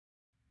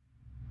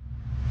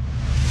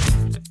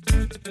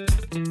Kia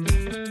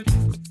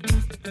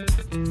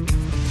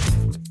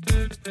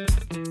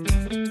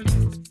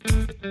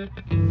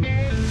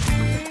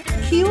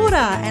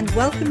ora and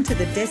welcome to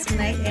the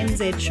Destinate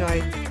NZ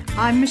show.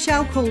 I'm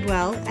Michelle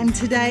Caldwell and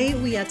today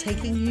we are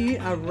taking you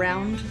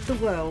around the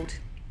world.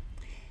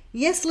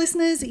 Yes,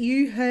 listeners,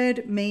 you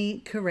heard me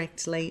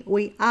correctly.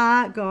 We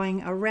are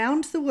going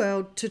around the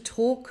world to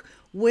talk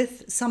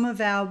with some of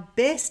our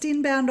best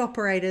inbound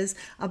operators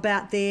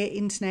about their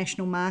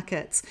international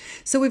markets.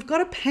 So we've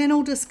got a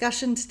panel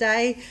discussion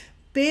today.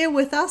 Bear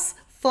with us.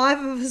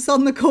 5 of us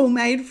on the call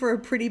made for a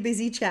pretty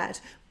busy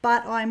chat.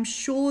 But I'm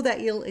sure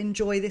that you'll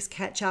enjoy this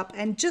catch up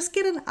and just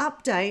get an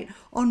update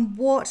on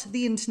what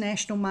the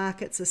international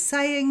markets are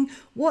saying,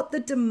 what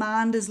the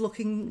demand is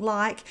looking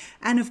like,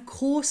 and of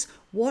course,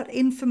 what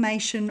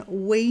information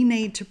we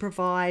need to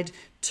provide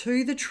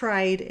to the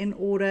trade in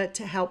order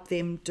to help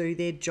them do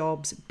their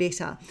jobs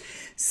better.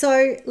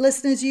 So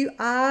listeners, you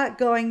are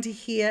going to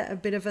hear a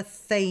bit of a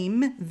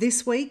theme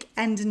this week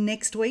and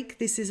next week.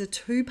 This is a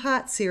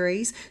 2-part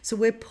series. So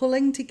we're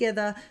pulling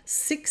together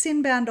 6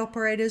 inbound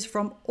operators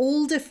from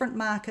all different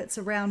markets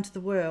around the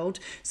world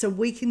so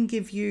we can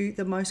give you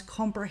the most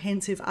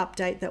comprehensive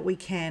update that we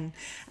can.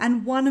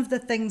 And one of the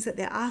things that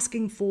they're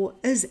asking for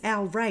is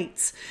our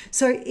rates.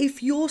 So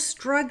if you're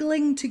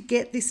struggling to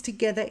get this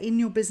together in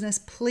your business,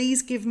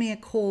 please give me a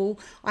call.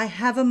 I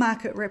have a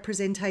market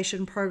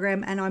representation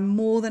program and I'm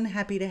more than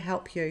happy to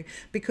help you,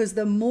 because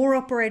the more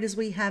operators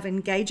we have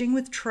engaging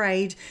with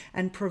trade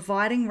and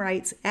providing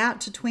rates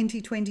out to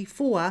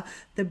 2024,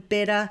 the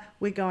better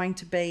we're going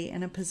to be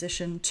in a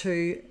position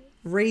to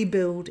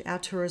rebuild our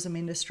tourism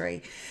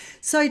industry.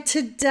 So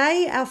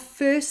today our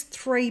first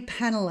 3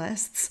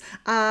 panelists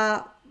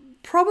are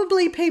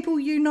probably people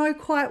you know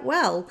quite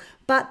well,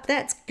 but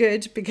that's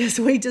good because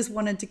we just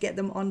wanted to get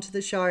them onto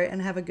the show and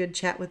have a good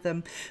chat with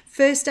them.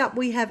 First up,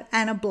 we have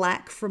Anna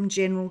Black from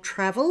General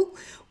Travel.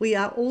 We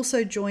are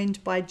also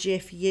joined by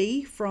Jeff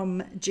Yee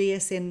from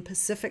GSN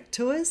Pacific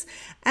Tours.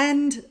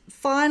 And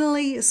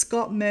finally,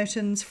 Scott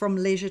Mertens from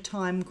Leisure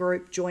Time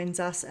Group joins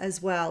us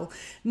as well.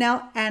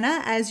 Now,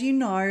 Anna, as you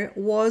know,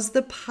 was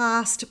the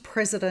past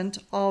president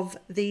of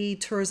the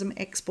Tourism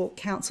Export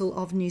Council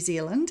of New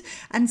Zealand,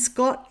 and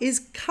Scott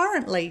is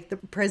currently the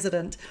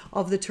president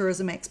of the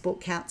Tourism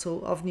Export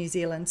Council of New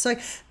Zealand. So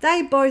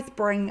they both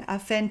bring a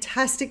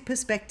fantastic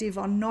perspective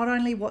on not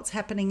only what's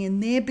happening in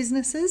their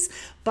businesses,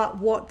 but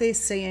what they're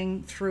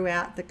seeing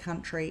throughout the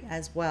country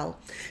as well.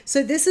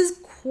 So this is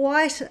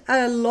quite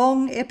a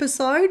long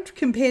episode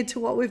compared to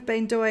what we've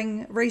been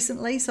doing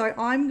recently. So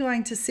I'm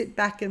going to sit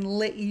back and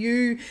let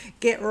you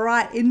get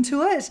right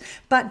into it.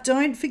 But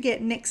don't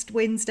forget, next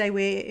Wednesday,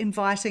 we're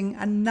inviting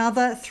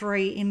another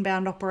 3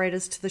 inbound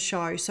operators to the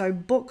show. So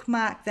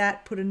bookmark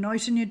that, put a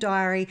note in your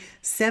diary,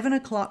 7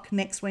 o'clock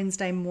next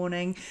Wednesday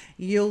morning,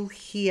 you'll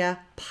hear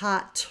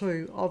part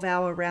 2 of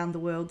our Around the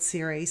World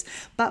series.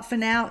 But for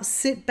now,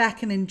 sit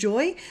back and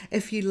enjoy.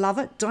 If you love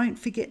it, don't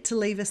forget to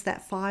leave us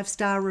that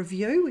 5-star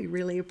review. We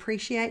really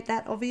appreciate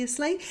that,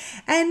 obviously.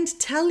 And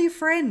tell your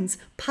friends,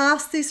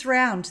 pass this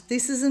round.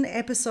 This is an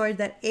episode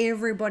that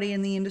everybody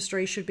in the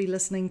industry should be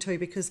listening to,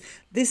 because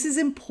this is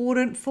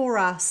important for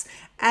us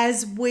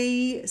as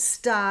we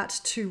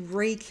start to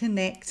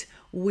reconnect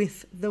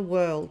with the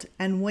world,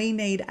 and we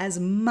need as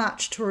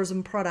much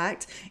tourism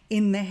product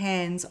in the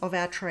hands of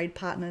our trade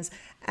partners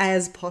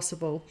as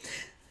possible.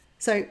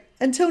 So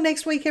until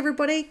next week,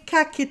 everybody,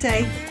 ka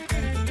kite.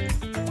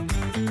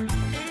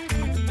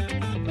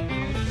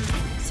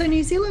 So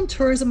New Zealand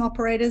tourism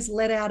operators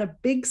let out a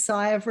big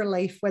sigh of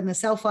relief when the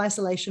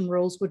self-isolation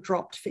rules were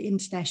dropped for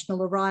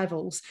international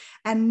arrivals,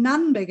 and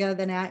none bigger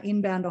than our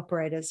inbound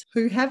operators,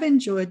 who have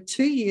endured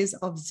 2 years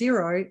of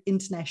zero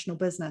international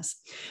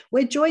business.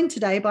 We're joined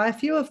today by a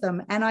few of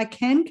them, and I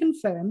can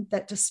confirm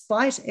that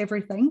despite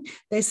everything,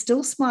 they're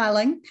still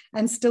smiling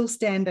and still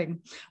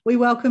standing. We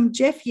welcome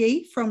Jeff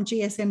Yee from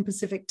GSN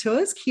Pacific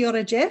Tours. Kia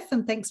ora, Jeff,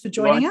 and thanks for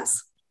joining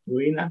us.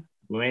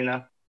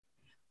 Buena.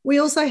 We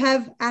also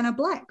have Anna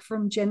Black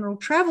from General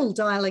Travel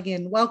dialing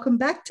in. Welcome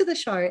back to the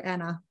show,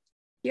 Anna.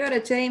 Kia ora,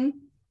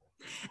 team.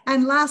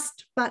 And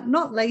last but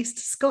not least,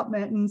 Scott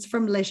Mertens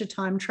from Leisure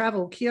Time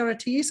Travel. Kia ora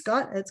to you,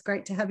 Scott. It's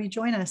great to have you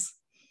join us.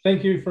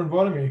 Thank you for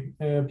inviting me.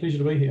 Pleasure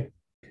to be here.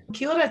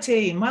 Kia ora,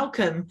 team.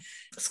 Welcome.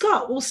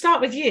 Scott, we'll start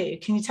with you.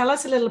 Can you tell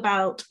us a little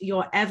about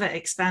your ever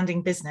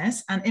expanding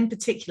business and in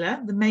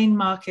particular the main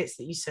markets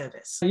that you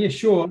service? Yeah,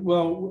 sure.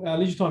 Well, our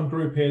Leisure Time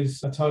Group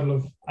has a total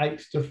of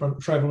 8 different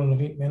travel and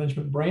event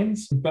management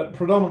brands, but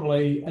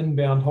predominantly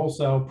inbound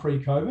wholesale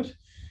pre-COVID.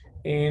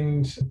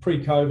 And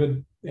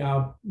pre-COVID,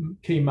 our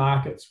key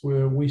markets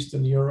were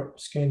Western Europe,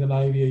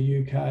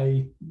 Scandinavia,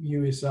 UK,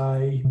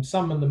 USA,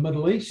 some in the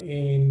Middle East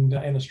and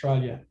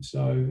Australia.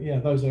 So yeah,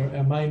 those are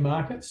our main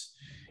markets.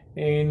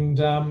 And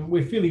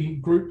we're fairly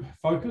group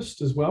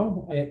focused as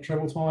well at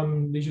Travel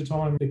Time, Leisure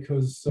Time,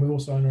 because we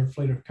also own a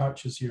fleet of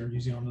coaches here in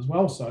New Zealand as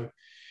well. So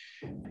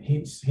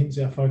hence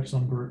our focus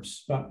on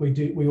groups. But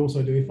we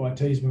also do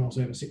FITs. We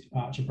also have a set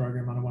departure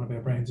program under one of our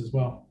brands as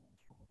well.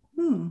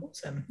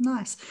 Awesome.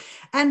 Nice.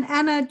 And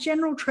Anna,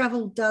 General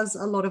Travel does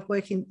a lot of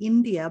work in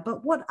India,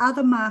 but what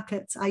other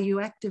markets are you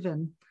active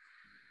in?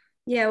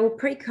 Yeah, well,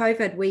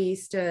 pre-COVID, we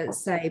used to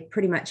say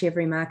pretty much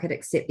every market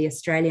except the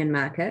Australian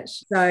market.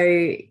 So,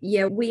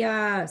 yeah, we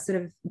are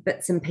sort of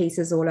bits and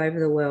pieces all over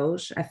the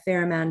world, a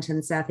fair amount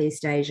in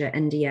Southeast Asia,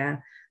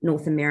 India,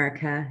 North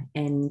America,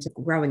 and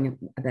growing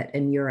a bit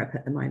in Europe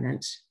at the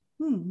moment.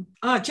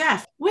 Oh,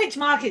 Jeff, which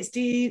markets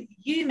do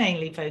you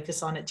mainly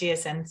focus on at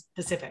GSN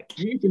Pacific?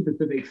 GSN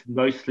Pacific's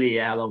mostly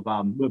out of,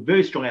 we're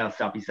very strong out of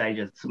Southeast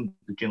Asia, some of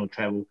the general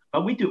travel,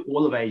 but we do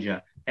all of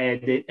Asia.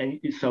 And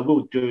so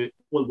we'll do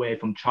all the way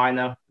from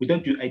China. We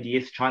don't do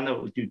ADS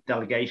China, we do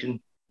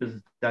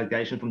business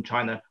delegation from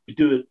China. We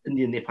do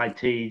Indian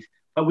FITs,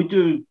 but we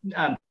do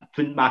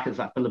markets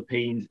like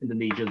Philippines,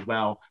 Indonesia as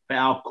well. But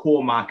our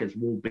core markets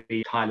will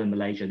be Thailand,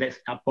 Malaysia. That's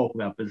our bulk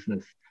of our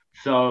business.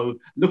 So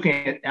looking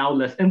at our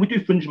list, and we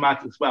do fringe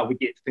markets as well. We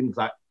get things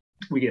like,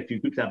 we get a few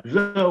groups out of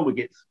Brazil, we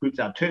get groups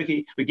out of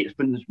Turkey, we get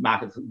fringe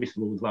markets in the rest of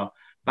the world as well.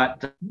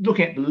 But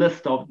looking at the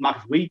list of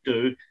markets we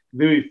do,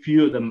 very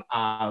few of them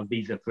are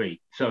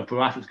visa-free. So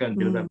for us, it's going to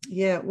be a little bit.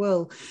 Yeah,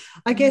 well,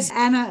 I guess,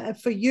 Anna,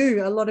 for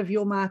you, a lot of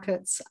your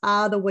markets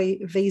are the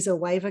visa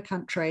waiver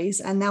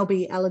countries, and they'll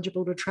be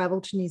eligible to travel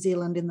to New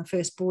Zealand in the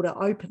first border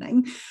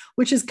opening,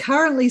 which is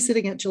currently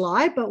sitting at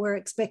July, but we're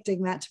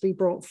expecting that to be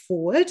brought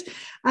forward.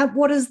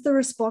 What has the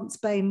response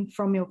been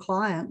from your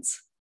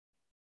clients?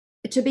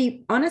 To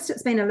be honest,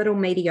 it's been a little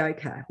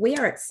mediocre. We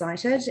are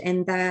excited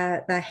and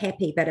they're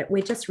happy, but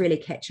we're just really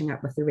catching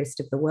up with the rest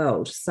of the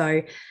world.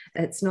 So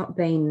it's not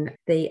been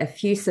the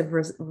effusive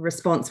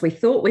response we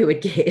thought we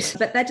would get,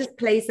 but they're just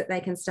pleased that they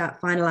can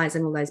start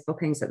finalising all those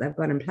bookings that they've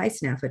got in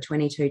place now for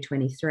 22,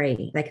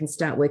 23. They can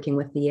start working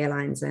with the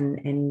airlines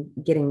and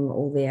getting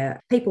all their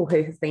people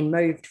who have been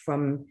moved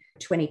from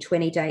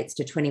 2020 dates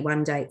to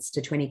 21 dates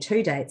to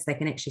 22 dates, they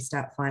can actually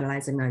start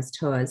finalising those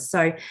tours.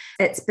 So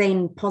it's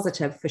been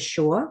positive for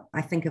sure.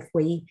 I think if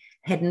we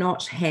had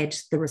not had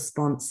the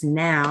response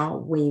now,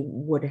 we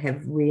would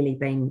have really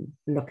been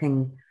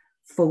looking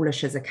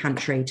foolish as a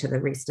country to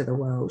the rest of the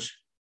world.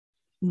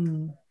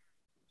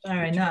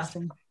 Fair enough.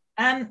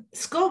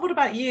 Scott, what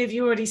about you? Have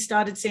you already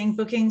started seeing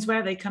bookings? Where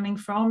are they coming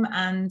from?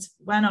 And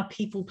when are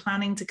people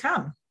planning to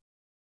come?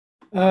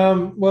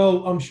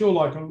 Well, I'm sure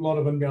like a lot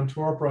of inbound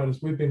tour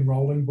operators, we've been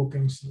rolling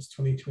bookings since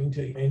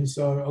 2020. And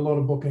so a lot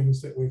of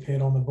bookings that we've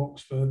had on the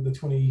books for the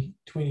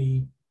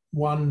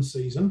 2021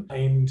 season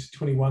and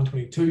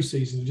 21-22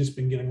 season have just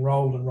been getting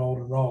rolled and rolled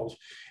and rolled.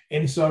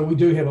 And so we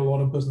do have a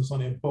lot of business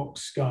on our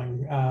books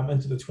going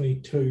into the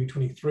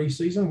 22-23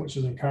 season, which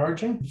is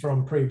encouraging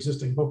from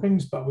pre-existing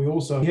bookings. But we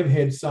also have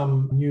had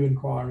some new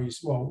inquiries,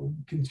 well,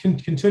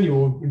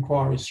 continual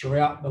inquiries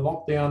throughout the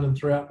lockdown and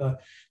throughout the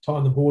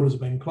time the borders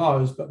have been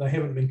closed, but they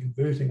haven't been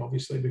converting,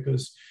 obviously,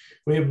 because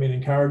we haven't been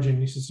encouraging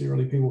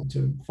necessarily people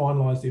to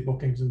finalise their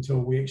bookings until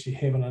we actually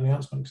have an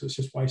announcement, because it's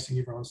just wasting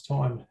everyone's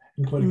time,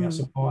 including our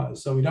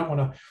suppliers. So we don't want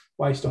to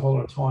waste a whole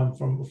lot of time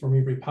from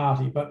every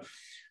party. But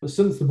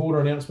since the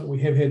border announcement, we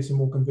have had some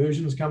more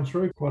conversions come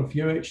through, quite a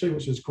few actually,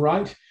 which is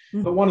great.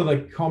 But one of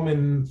the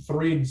common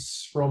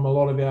threads from a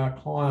lot of our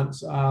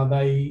clients are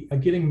they are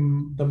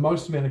getting the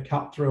most amount of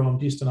cut through on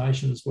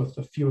destinations with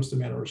the fewest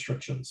amount of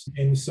restrictions.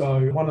 And so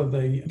one of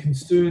the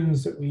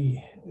concerns that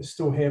we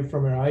still have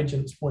from our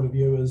agents' point of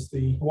view is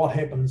what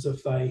happens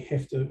if they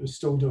have to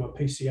still do a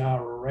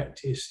PCR or a RAT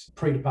test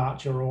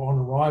pre-departure or on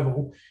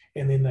arrival,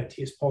 and then they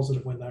test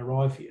positive when they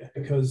arrive here.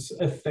 Because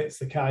if that's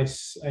the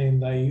case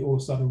and they all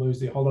of a sudden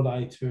lose their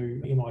holiday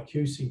to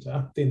MIQ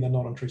Centre, then they're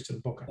not interested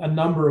in booking. A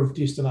number of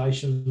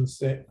destinations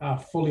that are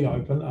fully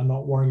open are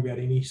not worrying about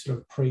any sort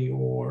of pre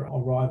or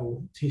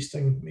arrival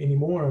testing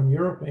anymore in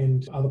Europe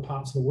and other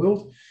parts of the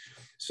world.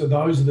 So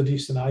those are the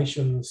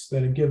destinations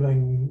that are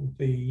giving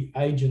the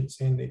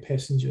agents and their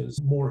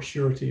passengers more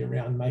surety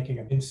around making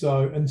it. And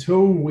so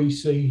until we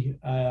see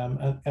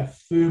a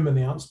firm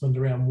announcement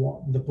around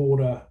what the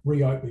border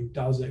reopening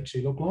does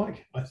actually look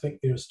like, I think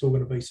there's still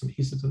going to be some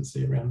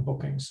hesitancy around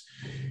bookings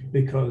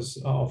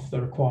because of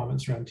the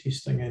requirements around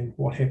testing and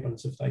what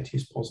happens if they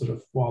test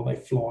positive while they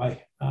fly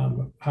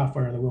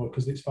halfway around the world.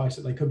 Because let's face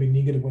it, they could be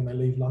negative when they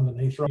leave London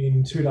Heathrow,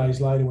 and 2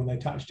 days later when they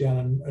touch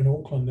down in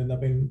Auckland and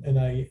they've been in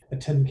a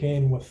tin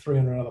can with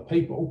 300 other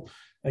people,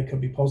 they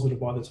could be positive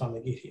by the time they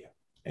get here.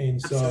 And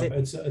so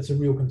it's a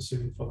real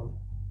concern for them.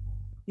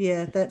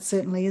 Yeah, that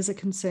certainly is a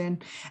concern.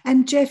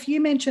 And Jeff, you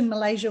mentioned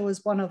Malaysia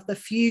was one of the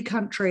few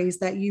countries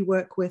that you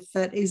work with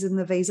that is in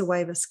the visa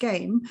waiver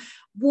scheme.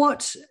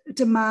 What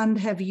demand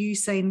have you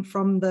seen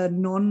from the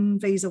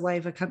non-visa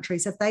waiver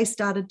countries? Have they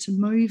started to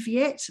move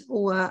yet,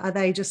 or are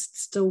they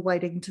just still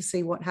waiting to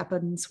see what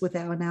happens with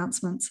our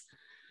announcements?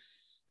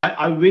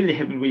 I really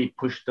haven't really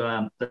pushed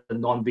the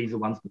non-visa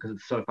ones because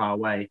it's so far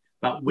away,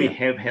 but we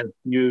have had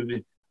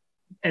new,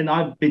 and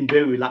I've been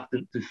very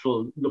reluctant to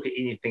sort of look at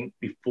anything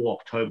before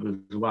October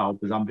as well,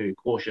 because I'm very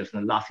cautious,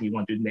 and the last thing you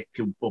want to do is let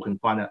people book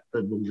and find out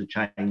the rules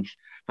have changed.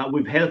 But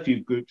we've had a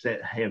few groups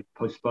that have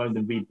postponed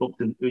and rebooked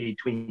in early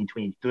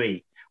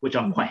 2023, which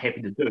I'm quite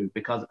happy to do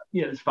because,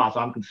 as far as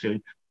I'm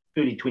concerned,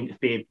 early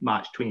 25th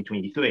March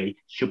 2023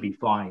 should be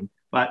fine.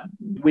 But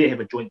we have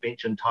a joint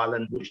venture in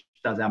Thailand which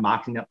does our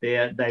marketing up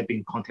there. They've been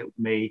in contact with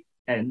me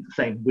and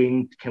saying,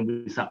 when can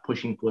we start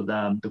pushing for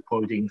the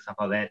quoting, stuff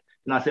like that?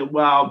 And I said,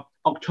 well,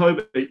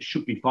 October it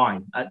should be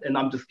fine. And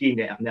I'm just getting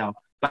that out now.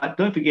 But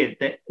don't forget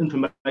that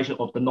information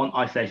of the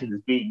non-isolation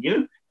is being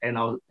new. And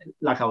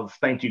like I was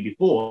explaining to you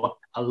before,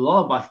 a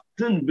lot of us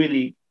didn't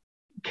really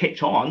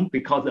catch on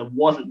because it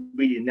wasn't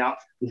really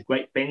announced with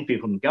great fanfare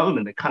from the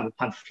government. It kind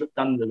of slipped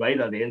under the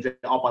radar there and said,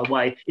 oh, by the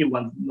way,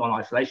 everyone's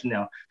non-isolation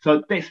now.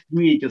 So that's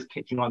really just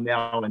catching on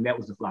now, and that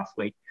was just last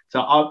week.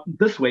 So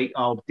this week,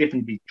 I'll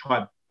definitely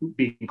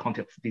be in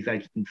contact with these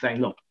agents and saying,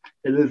 look,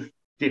 it is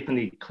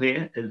definitely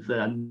clear, it's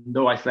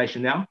no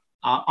isolation now.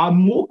 I'm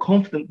more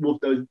confident with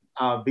those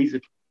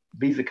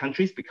visa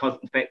countries because,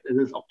 in fact, it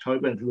is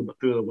October and it's a little bit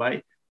further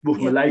away. With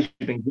Malaysia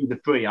being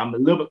visa-free, I'm a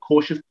little bit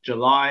cautious.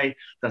 July,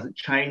 does it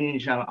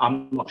change?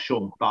 I'm not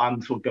sure, but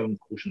I'm sort of going with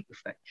caution at this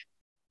stage.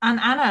 And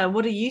Anna,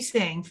 what are you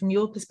seeing from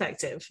your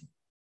perspective?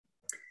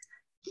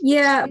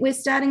 Yeah, we're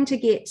starting to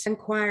get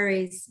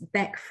inquiries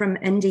back from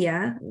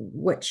India,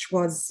 which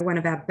was one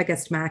of our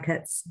biggest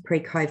markets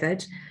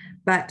pre-COVID.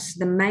 But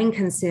the main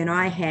concern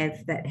I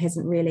have that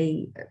hasn't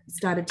really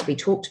started to be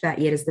talked about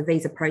yet is the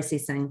visa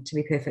processing, to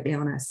be perfectly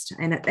honest.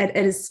 And it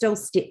is still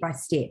step by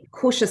step.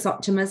 Cautious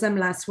optimism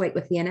last week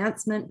with the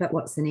announcement, but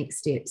what's the next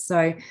step?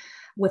 So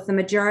with the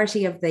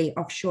majority of the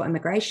offshore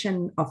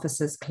immigration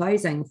offices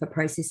closing for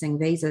processing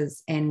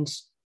visas, and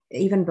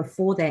even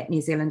before that,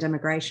 New Zealand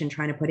immigration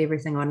trying to put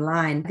everything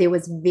online, there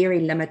was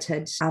very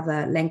limited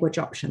other language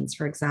options,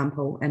 for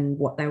example, in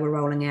what they were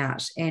rolling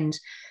out. And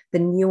the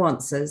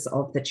nuances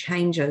of the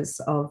changes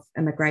of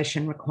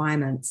immigration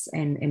requirements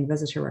and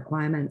visitor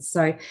requirements.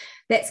 So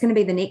that's going to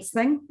be the next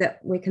thing that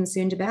we're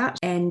concerned about.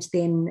 And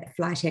then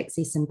flight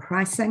access and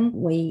pricing.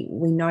 We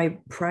know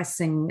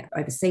pricing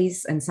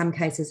overseas in some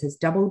cases has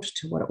doubled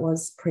to what it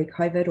was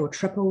pre-COVID or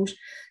tripled.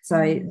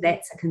 So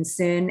that's a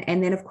concern.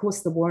 And then, of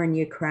course, the war in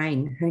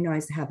Ukraine. Who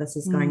knows how this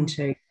is going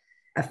to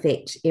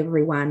affect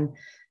everyone,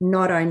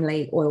 not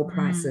only oil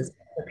prices,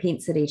 but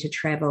propensity to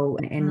travel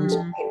and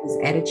people's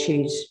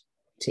attitude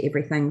to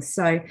everything.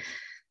 So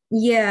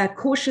yeah,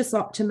 cautious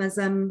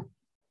optimism,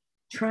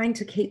 trying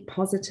to keep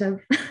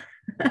positive.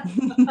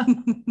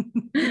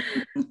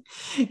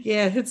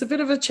 Yeah, it's a bit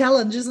of a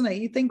challenge, isn't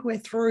it? You think we're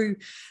through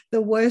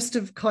the worst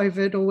of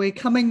COVID, or we're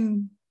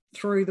coming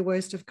through the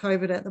worst of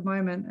COVID at the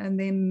moment, and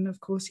then of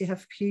course you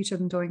have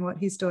Putin doing what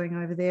he's doing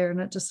over there, and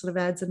it just sort of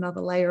adds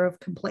another layer of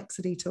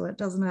complexity to it,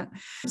 doesn't it?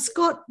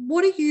 Scott,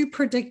 what are you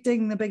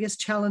predicting the biggest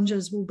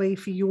challenges will be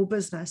for your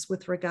business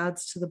with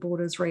regards to the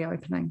borders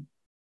reopening?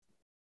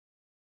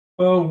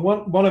 Well,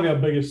 one of our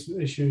biggest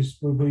issues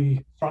will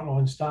be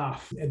frontline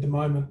staff. At the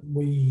moment,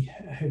 we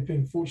have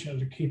been fortunate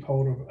to keep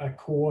hold of a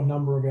core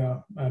number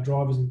of our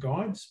drivers and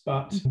guides,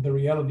 but the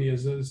reality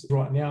is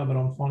right now that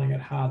I'm finding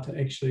it hard to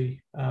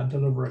actually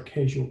deliver a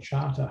casual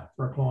charter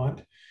for a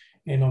client.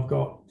 And I've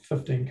got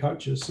 15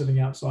 coaches sitting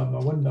outside my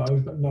window,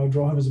 but no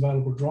drivers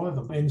available to drive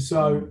them. And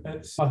so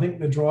I think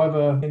the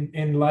driver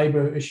and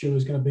labour issue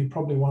is going to be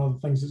probably one of the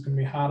things that's going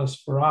to be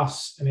hardest for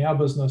us in our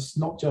business,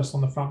 not just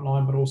on the front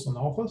line, but also in the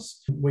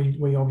office.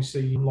 We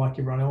obviously, like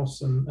everyone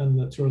else in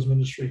the tourism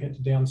industry, had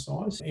to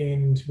downsize.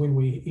 And when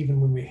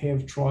we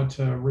have tried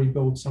to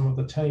rebuild some of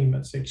the team,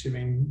 it's actually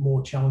been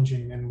more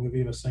challenging than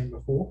we've ever seen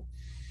before.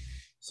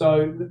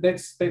 So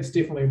that's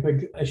definitely a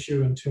big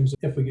issue in terms of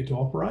if we get to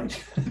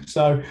operate.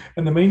 So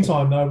in the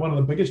meantime, though, one of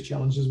the biggest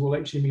challenges will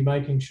actually be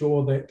making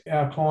sure that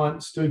our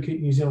clients do keep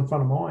New Zealand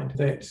front of mind,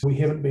 that we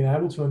haven't been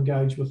able to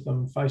engage with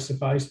them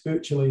face-to-face.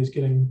 Virtually is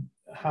getting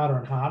harder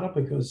and harder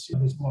because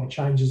there's a lot of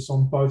changes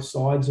on both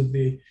sides of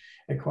the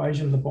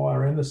equation, the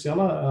buyer and the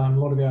seller. A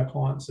lot of our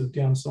clients have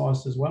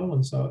downsized as well,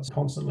 and so it's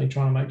constantly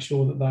trying to make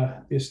sure that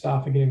their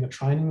staff are getting the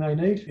training they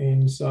need,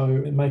 and so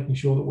making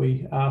sure that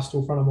we are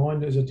still front of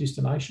mind as a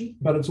destination.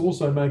 But it's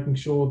also making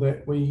sure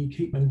that we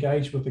keep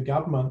engaged with the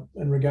government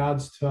in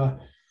regards to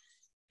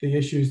the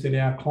issues that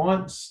our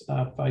clients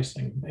are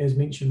facing. As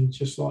mentioned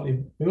just slightly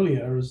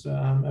earlier, is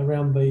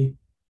around the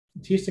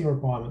testing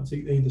requirements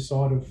either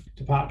side of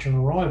departure and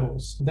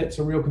arrivals. That's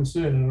a real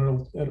concern,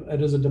 and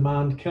it is a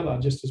demand killer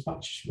just as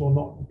much,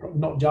 well,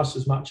 not just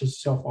as much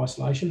as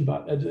self-isolation,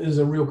 but it is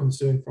a real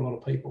concern for a lot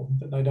of people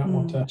that they don't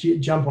want to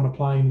jump on a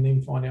plane and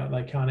then find out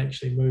they can't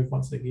actually move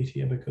once they get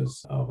here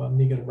because of a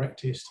negative RAT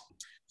test.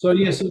 So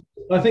yes,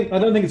 I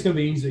don't think it's going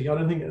to be easy. I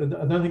don't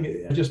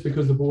think just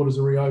because the borders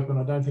are reopened,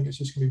 I don't think it's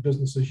just going to be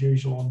business as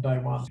usual on day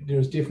one.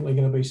 There's definitely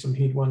going to be some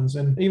headwinds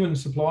and even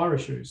supplier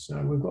issues.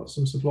 We've got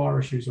some supplier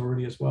issues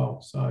already as well.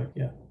 So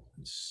yeah,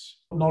 it's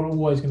not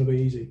always going to be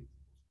easy.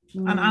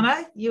 And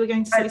Anna, you were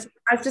going to say something?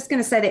 I was just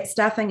going to say that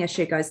staffing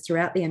issue goes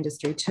throughout the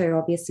industry too.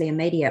 Obviously,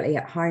 immediately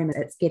at home,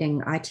 it's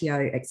getting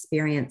ITO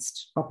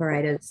experienced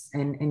operators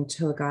and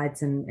tour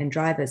guides and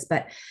drivers,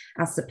 but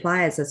our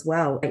suppliers as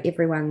well.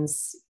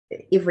 Everyone's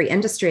every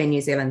industry in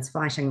New Zealand's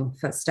fighting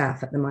for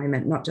staff at the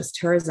moment, not just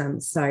tourism.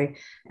 So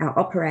our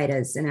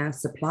operators and our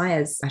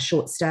suppliers are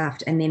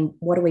short-staffed. And then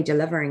what are we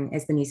delivering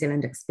as the New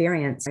Zealand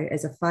experience? So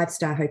as a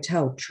 5-star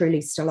hotel,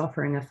 truly still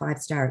offering a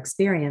 5-star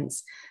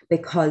experience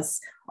because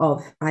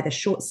of either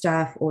short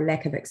staff or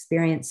lack of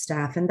experienced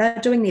staff. And they're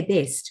doing their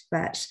best,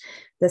 but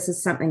this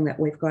is something that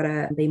we've got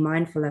to be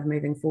mindful of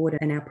moving forward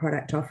in our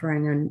product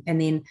offering.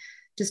 And then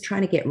just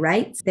trying to get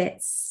rates.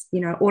 That's,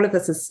 all of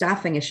this is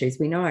staffing issues.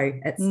 We know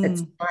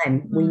it's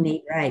time. We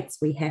need rates.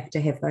 We have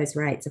to have those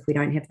rates. If we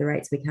don't have the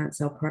rates, we can't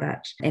sell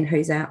product. And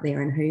who's out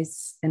there and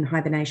who's in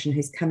hibernation,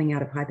 who's coming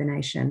out of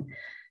hibernation.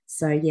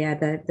 So yeah,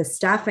 the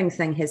staffing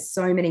thing has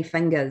so many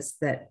fingers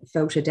that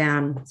filter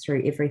down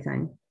through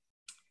everything.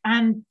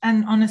 And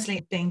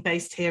honestly, being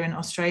based here in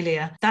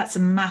Australia, that's a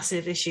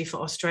massive issue for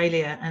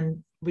Australia.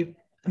 And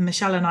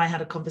Michelle and I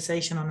had a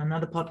conversation on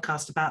another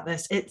podcast about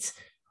this.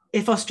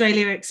 If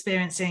Australia are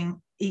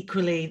experiencing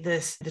equally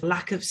the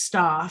lack of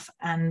staff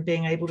and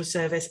being able to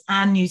service,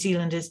 and New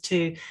Zealand is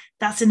too,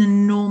 that's an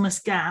enormous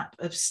gap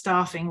of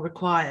staffing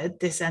required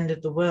this end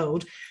of the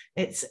world.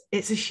 It's a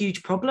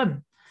huge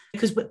problem,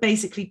 because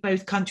basically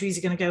both countries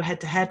are going to go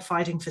head to head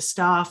fighting for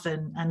staff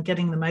and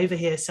getting them over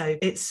here. So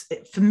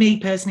for me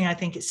personally, I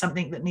think it's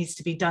something that needs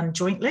to be done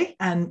jointly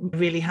and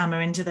really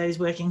hammer into those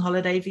working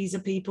holiday visa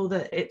people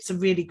that it's a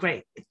really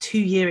great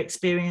 2-year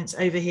experience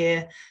over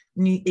here,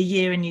 a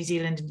year in New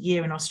Zealand, a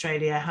year in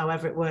Australia,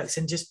 however it works.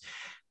 And just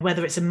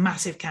whether it's a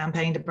massive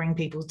campaign to bring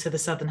people to the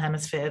Southern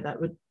Hemisphere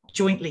that would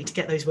jointly to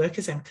get those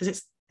workers in,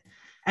 because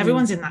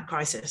everyone's in that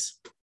crisis.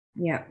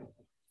 Yeah,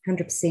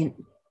 100%.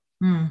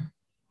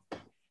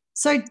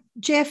 So,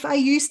 Jeff, are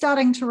you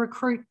starting to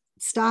recruit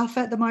staff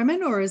at the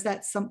moment, or is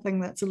that something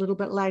that's a little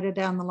bit later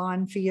down the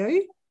line for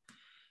you?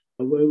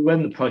 We're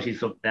in the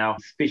process of now,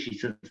 especially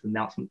since the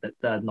announcement that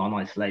the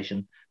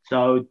non-isolation.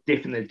 So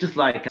definitely, just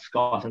like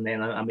Scott, and then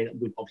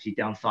we've obviously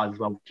downsized as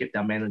well, kept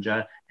our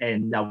manager,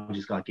 and now we're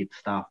just going to get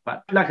staff.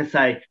 But like I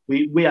say,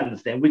 we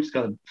understand. We're just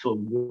going to sort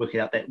of work it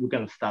out that we're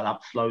going to start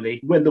up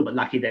slowly. We're a little bit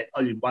lucky that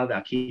only one of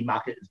our key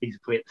markets is visa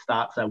free at the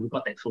start, so we've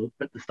got that sort of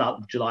at the start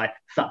of July,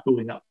 start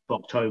building up for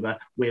October,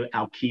 where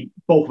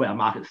both of our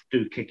markets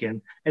do kick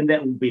in, and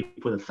that will be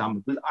for the summer.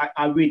 Because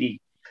I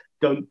really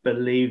don't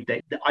believe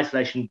that the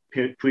isolation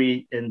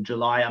period in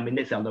July,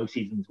 that's our low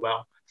season as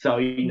well. So, at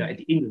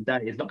the end of the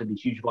day, it's not going to be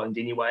huge volumes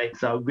anyway.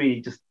 So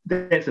really just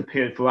that's a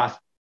period for us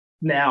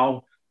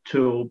now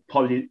to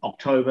probably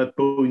October,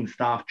 building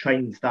staff,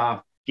 training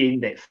staff, getting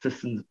that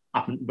systems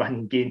up and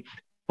running again,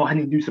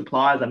 finding new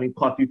suppliers.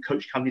 Quite a few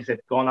coach companies have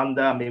gone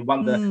under. One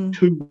of the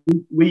two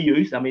we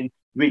use,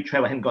 Red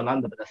Travel hasn't gone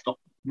under, but they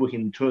stopped working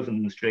in the tourism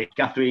industry.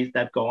 Guthrie's,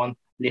 they've gone.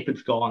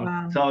 Leopard's gone.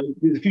 Wow. So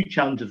there's a few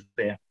challenges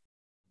there.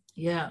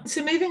 Yeah.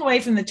 So moving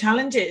away from the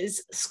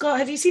challenges, Scott,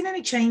 have you seen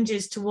any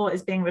changes to what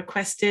is being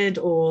requested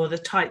or the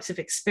types of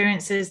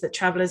experiences that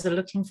travellers are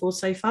looking for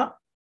so far?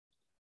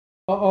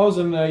 I was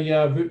in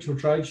a virtual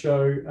trade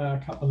show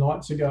a couple of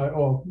nights ago,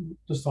 or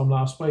this time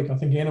last week. I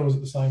think Anna was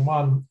at the same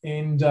one.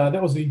 And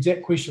that was the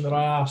exact question that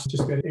I asked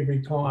just about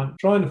every client,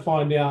 trying to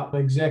find out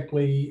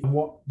exactly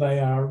what they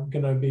are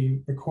going to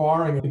be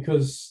requiring,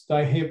 because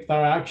they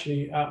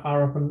actually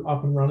are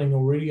up and running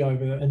already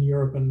over in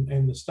Europe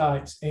and the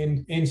States.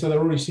 And so they're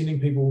already sending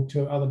people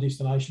to other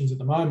destinations at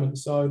the moment.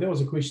 So that was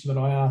a question that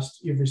I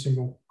asked every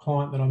single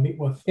client that I met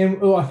with.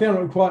 And I found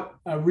it quite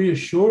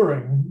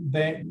reassuring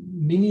that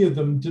many of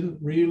them didn't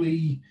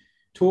really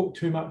talk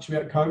too much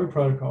about COVID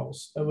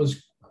protocols. It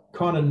was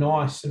kind of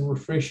nice and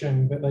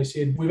refreshing that they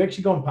said, we've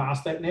actually gone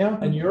past that now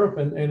in Europe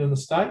and in the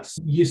States.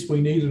 Yes,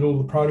 we needed all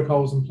the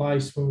protocols in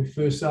place when we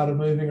first started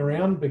moving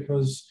around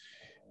because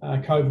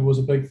COVID was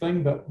a big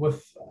thing, but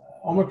with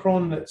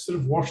Omicron that sort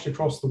of washed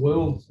across the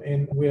world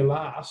and we're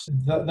last,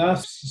 they're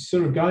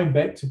sort of going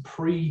back to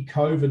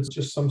pre-COVID,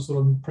 just some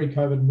sort of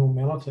pre-COVID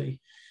normality,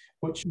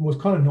 which was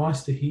kind of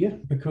nice to hear,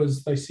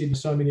 because they said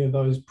so many of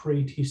those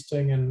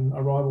pre-testing and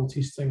arrival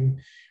testing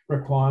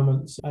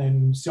requirements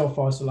and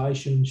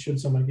self-isolation should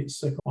someone get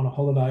sick on a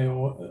holiday,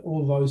 or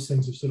all those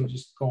things have sort of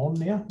just gone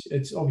now.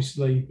 It's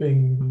obviously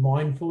being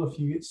mindful if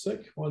you get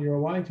sick while you're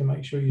away to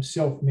make sure you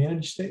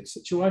self-manage that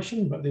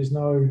situation, but there's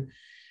no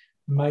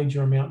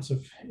major amounts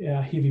of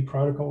heavy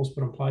protocols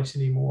put in place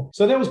anymore.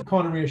 So that was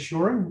kind of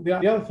reassuring. The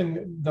other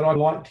thing that I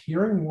liked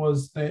hearing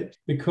was that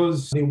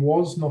because there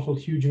was not a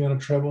huge amount of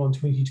travel in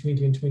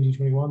 2020 and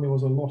 2021, there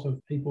was a lot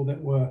of people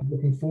that were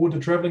looking forward to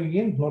traveling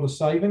again, a lot of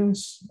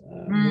savings,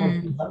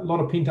 a lot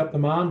of pent-up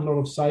demand, a lot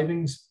of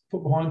savings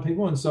put behind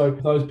people. And so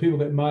those people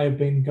that may have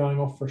been going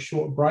off for a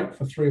short break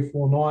for 3 or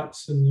 4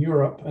 nights in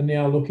Europe are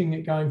now looking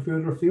at going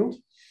further afield,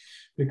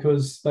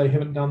 because they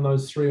haven't done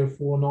those 3 or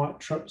 4 night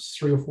trips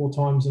 3 or 4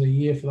 times in a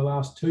year for the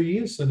last 2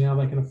 years. So now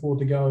they can afford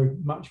to go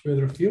much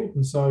further afield.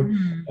 And so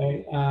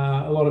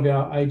a lot of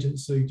our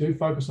agents who do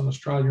focus on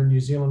Australia and New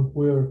Zealand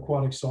were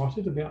quite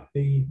excited about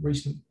the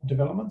recent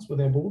developments with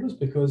our borders,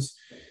 because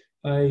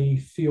they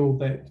feel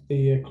that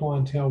their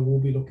clientele will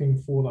be looking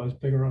for those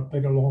bigger,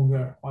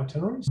 longer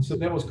itineraries. So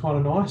that was kind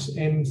of nice.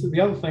 And the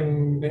other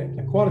thing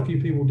that quite a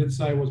few people did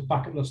say was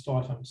bucket list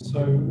items.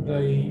 So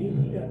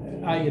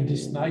a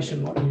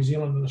destination like New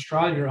Zealand and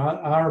Australia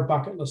are a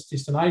bucket list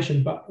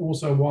destination, but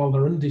also while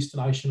they're in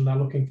destination, they're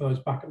looking for those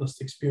bucket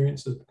list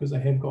experiences because they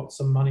have got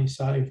some money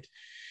saved.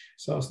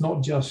 So it's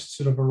not just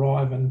sort of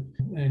arrive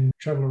and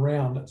travel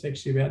around. It's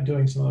actually about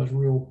doing some of those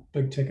real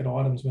big ticket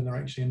items when they're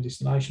actually in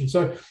destination.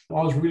 So I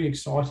was really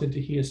excited to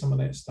hear some of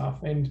that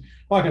stuff. And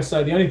like I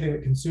say, the only thing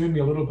that concerned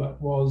me a little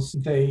bit was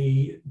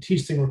the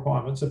testing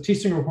requirements. If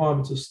testing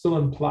requirements are still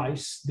in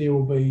place,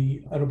 it'll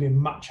be a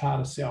much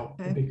harder sell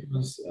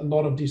because a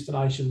lot of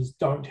destinations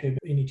don't have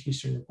any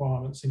testing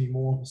requirements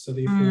anymore. So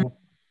therefore,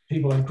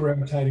 people are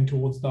gravitating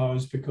towards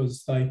those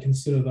because they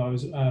consider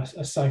those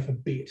a safer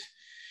bet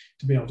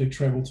to be able to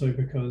travel to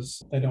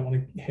because they don't want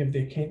to have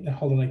their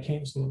holiday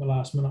cancelled at the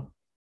last minute.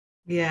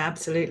 Yeah,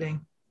 absolutely.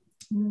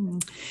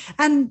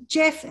 And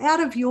Jeff, out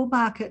of your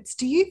markets,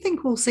 do you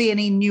think we'll see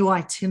any new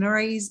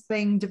itineraries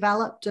being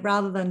developed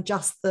rather than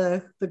just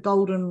the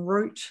golden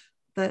route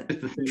that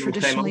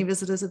traditionally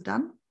visitors have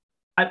done?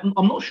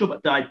 I'm not sure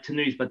about the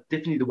itineraries, but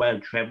definitely the way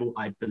of travel,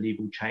 I believe,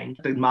 will change.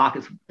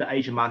 The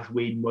Asian markets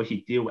we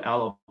mostly deal with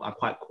are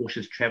quite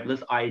cautious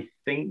travelers. I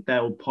think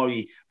they'll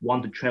probably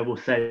want to travel,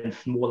 say, in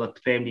smaller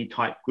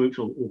family-type groups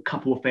or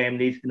couple of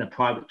families in a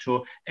private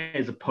tour,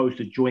 as opposed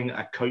to joining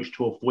a coach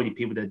tour of 40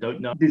 people they don't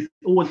know. There's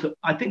also,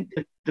 I think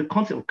the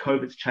concept of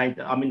COVID's changed.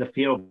 I mean, the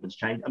fear of it's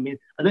changed. I mean,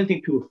 I don't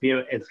think people fear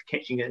it as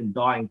catching it and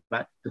dying,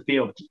 but the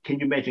fear of, can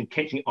you imagine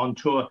catching it on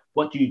tour?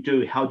 What do you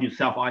do? How do you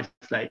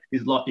self-isolate?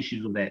 There's a lot of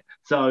issues with that.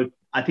 So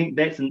I think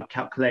that's a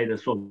calculated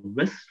sort of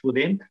risk for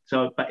them.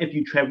 So, but if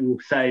you travel,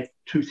 say,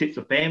 2 sets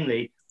of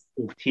family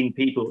or 10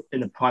 people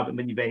in a private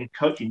minivan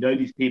coach, you know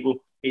these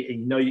people, you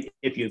know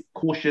if you're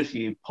cautious,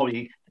 you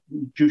probably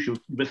reduce your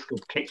risk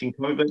of catching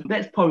COVID.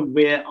 That's probably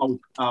where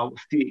I'll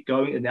see it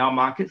going in our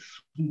markets,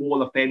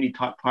 smaller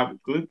family-type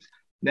private groups.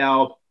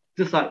 Now,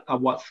 just like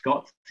what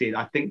Scott said,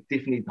 I think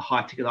definitely the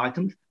high-ticket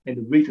items, and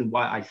the reason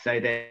why I say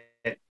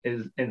that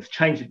is, and it's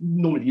changed,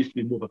 normally it used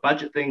to be more of a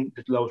budget thing,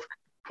 the lowest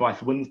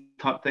price wins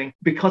type thing,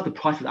 because the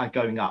prices are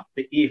going up,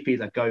 the airfares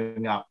are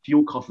going up,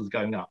 fuel costs is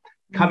going up.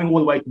 Coming all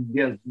the way to New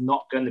Zealand is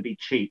not going to be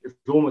cheap. It's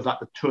almost like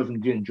the tourism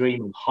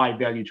dream of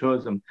high-value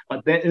tourism,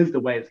 but that is the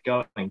way it's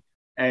going.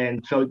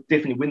 And so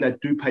definitely when they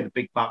do pay the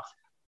big bucks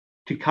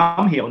to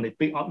come here when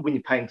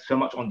you're paying so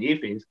much on the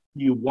airfares,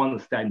 you want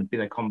to stay in a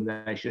better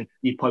accommodation.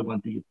 You probably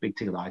want to do your big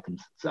ticket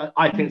items. So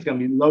I think it's going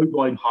to be low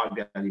volume, high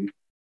value.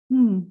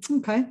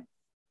 Okay.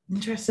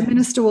 Interesting. The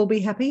minister will be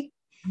happy.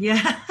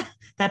 Yeah,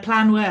 their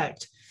plan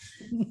worked.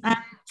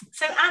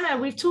 So Anna,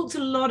 we've talked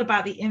a lot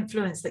about the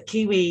influence that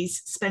Kiwis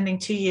spending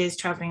 2 years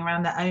traveling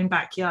around their own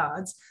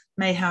backyards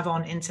may have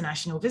on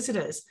international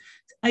visitors.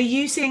 Are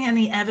you seeing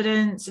any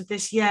evidence of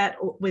this yet,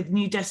 or with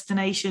new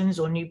destinations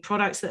or new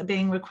products that are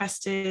being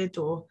requested,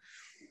 or?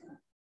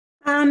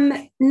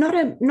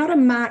 Not a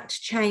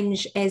marked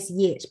change as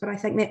yet, but I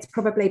think that's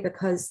probably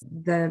because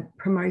the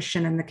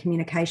promotion and the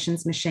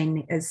communications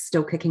machine is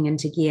still kicking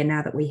into gear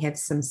now that we have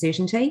some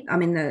certainty. I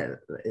mean, the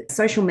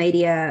social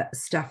media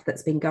stuff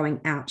that's been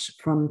going out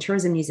from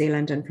Tourism New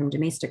Zealand and from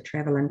domestic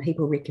travel and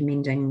people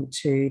recommending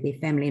to their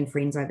family and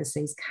friends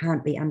overseas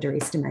can't be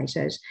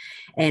underestimated.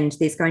 And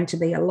there's going to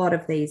be a lot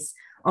of these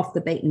off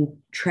the beaten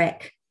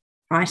track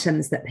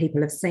items that people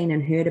have seen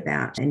and heard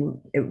about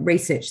and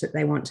research that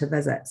they want to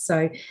visit.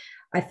 So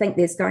I think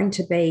there's going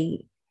to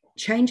be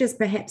changes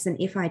perhaps in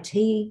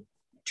FIT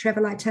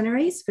travel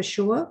itineraries for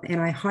sure. And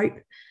I hope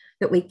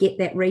that we get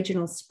that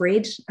regional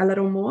spread a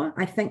little more.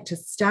 I think to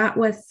start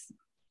with,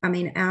 I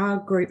mean, our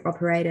group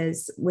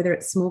operators, whether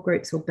it's small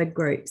groups or big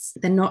groups,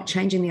 they're not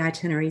changing the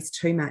itineraries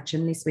too much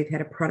unless we've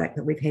had a product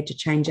that we've had to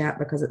change out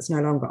because it's no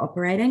longer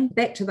operating.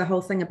 Back to the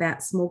whole thing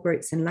about small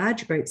groups and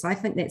large groups, I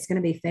think that's going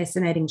to be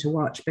fascinating to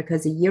watch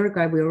because a year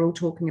ago we were all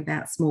talking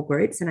about small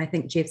groups, and I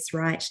think Jeff's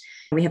right.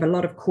 We have a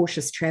lot of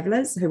cautious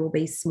travellers who will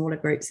be smaller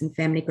groups and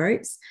family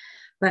groups.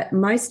 But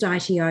most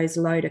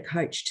ITOs load a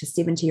coach to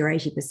 70 or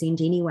 80%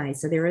 anyway.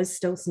 So there is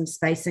still some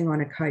spacing on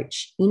a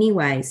coach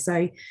anyway.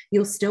 So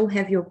you'll still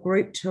have your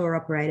group tour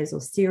operators or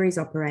series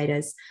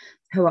operators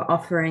who are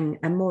offering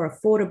a more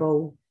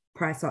affordable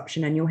price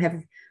option, and you'll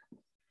have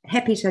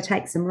happy to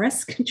take some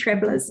risk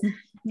travellers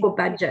for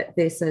budget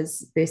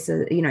versus,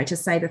 to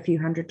save a few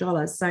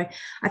 $100s. So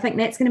I think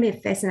that's going to be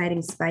a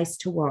fascinating space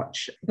to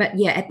watch. But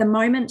yeah, at the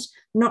moment,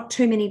 not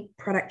too many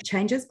product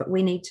changes, but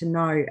we need to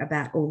know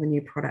about all the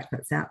new product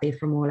that's out there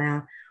from all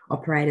our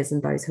operators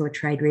and those who are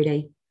trade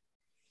ready.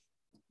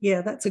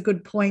 Yeah, that's a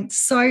good point.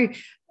 So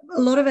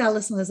a lot of our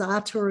listeners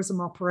are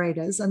tourism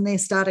operators, and they're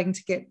starting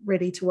to get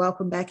ready to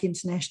welcome back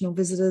international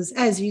visitors,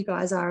 as you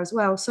guys are as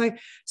well. So,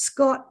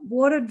 Scott,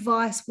 what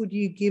advice would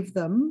you give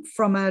them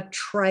from a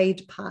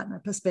trade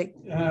partner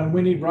perspective?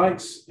 We need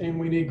rates and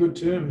we need good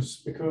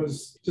terms,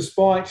 because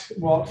despite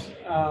what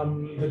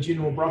the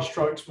general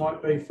brushstrokes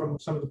might be from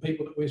some of the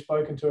people that we've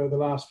spoken to over the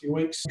last few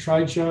weeks,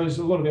 trade shows,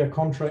 a lot of our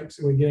contracts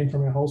that we're getting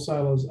from our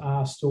wholesalers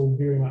are still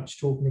very much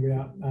talking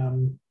about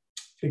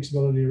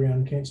flexibility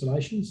around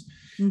cancellations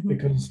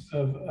because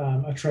of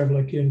a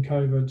traveller getting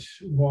COVID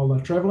while they're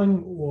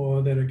travelling,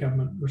 or that a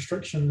government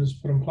restriction is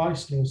put in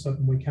place and all of a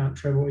sudden we can't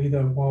travel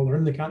either while they're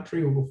in the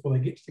country or before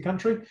they get to the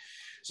country.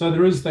 So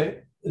there is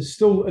that, it's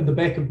still in the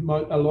back of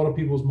a lot of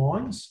people's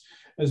minds.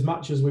 As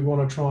much as we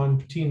want to try and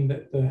pretend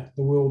that the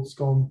world's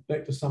gone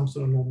back to some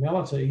sort of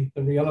normality,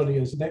 the reality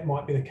is that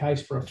might be the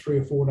case for a 3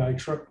 or 4 day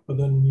trip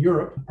within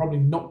Europe, probably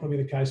not going to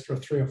be the case for a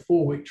 3 or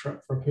 4 week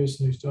trip for a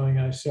person who's doing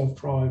a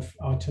self-drive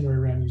itinerary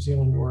around New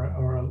Zealand or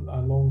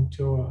a long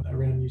tour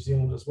around New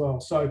Zealand as well.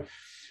 So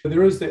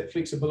there is that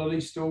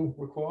flexibility still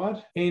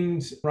required.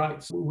 And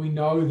rates, we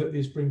know that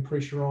there's been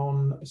pressure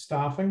on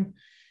staffing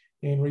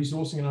and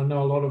resourcing, and I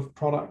know a lot of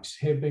products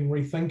have been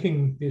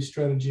rethinking their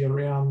strategy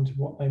around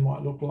what they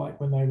might look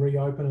like when they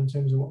reopen in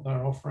terms of what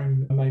they're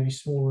offering, maybe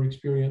smaller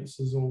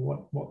experiences or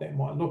what that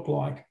might look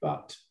like.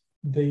 But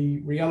the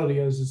reality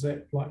is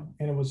that, like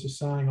Anna was just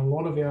saying, a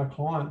lot of our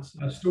clients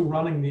are still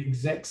running the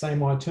exact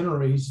same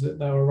itineraries that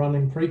they were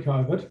running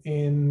pre-COVID,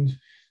 and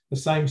the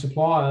same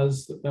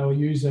suppliers that they were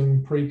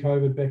using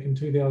pre-COVID back in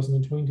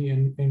 2020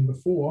 and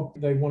before,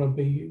 they want to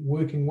be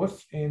working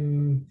with,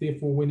 and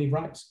therefore we need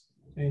rates.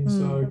 And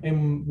so,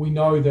 and we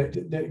know that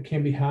it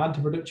can be hard to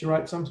predict your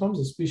rate sometimes,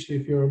 especially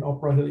if you're an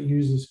operator that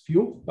uses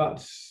fuel.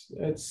 But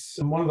it's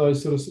one of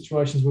those sort of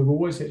situations we've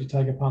always had to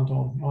take a punt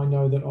on. I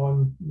know that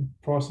I'm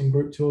pricing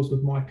group tours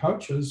with my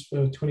coaches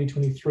for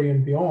 2023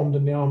 and beyond,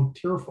 and now I'm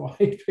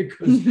terrified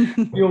because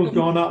fuel's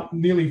gone up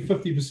nearly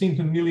 50%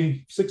 in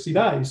nearly 60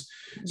 days.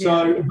 Yeah.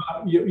 So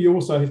you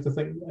also have to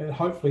think,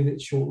 hopefully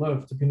that's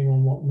short-lived, depending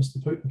on what Mr.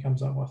 Putin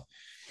comes up with.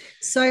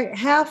 So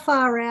how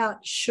far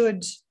out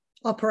should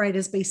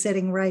operators be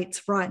setting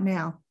rates right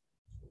now?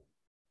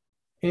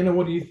 Anna,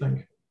 what do you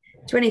think?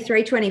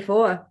 23,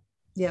 24.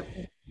 Yep.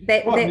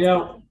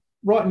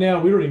 Right now,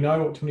 we already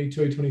know what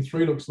 22,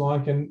 23 looks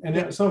like, and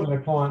some of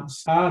our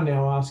clients are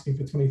now asking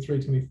for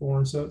 23, 24,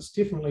 and so it's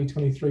definitely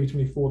 23,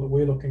 24 that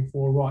we're looking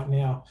for right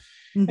now.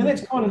 And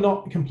that's kind of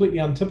not completely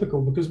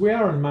untypical, because we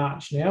are in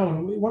March now,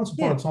 and once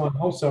upon a time,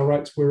 wholesale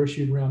rates were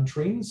issued around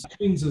trends.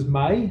 Trends is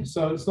May,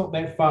 so it's not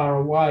that far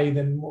away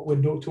than what we're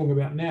talking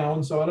about now,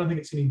 and so I don't think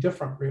it's any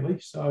different, really.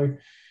 So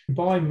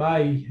by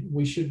May,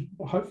 we should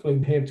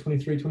hopefully have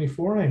 23,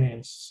 24 in our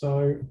hands.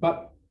 So,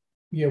 but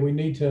yeah, we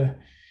need to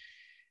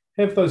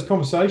have those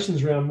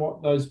conversations around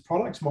what those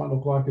products might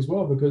look like as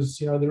well, because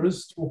there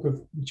is talk of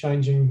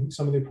changing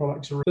some of their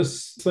products.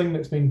 This thing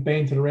that's been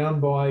bantered around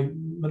by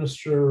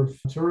Minister of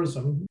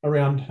Tourism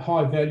around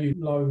high value,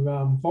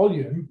 low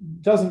volume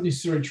doesn't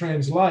necessarily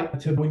translate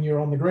to when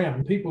you're on the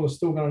ground. People are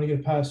still going to need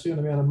to pay a certain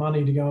amount of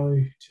money to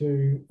go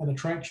to an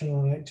attraction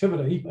or an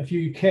activity. If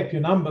you cap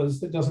your numbers,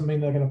 that doesn't mean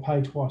they're going to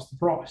pay twice the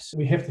price.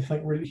 We have to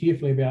think really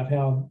carefully about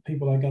how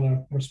people are going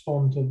to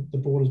respond to the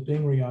borders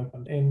being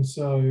reopened. And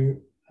so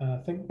I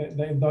think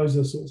that those are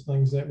the sorts of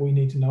things that we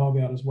need to know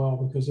about as well,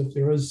 because if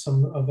there is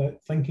some of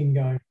that thinking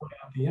going on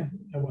out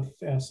there with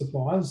our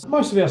suppliers,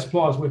 most of our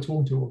suppliers we're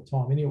talking to all the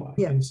time anyway,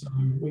 and so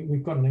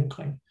we've got an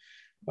inkling.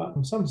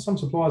 But some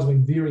suppliers have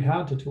been very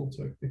hard to talk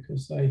to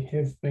because they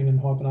have been in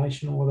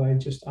hibernation, or they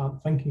just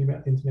aren't thinking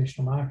about the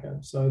international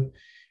market. So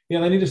yeah,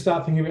 they need to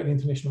start thinking about the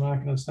international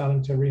market and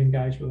starting to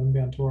re-engage with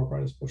inbound tour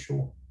operators for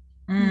sure.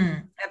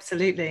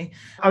 Absolutely.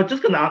 I was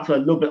just going to answer a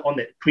little bit on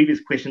that previous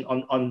question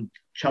on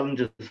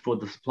challenges for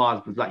the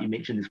suppliers, because like you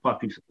mentioned, there's quite a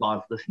few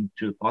suppliers listening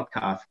to the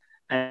podcast.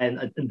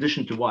 And in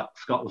addition to what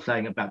Scott was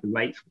saying about the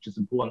rates, which is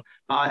important,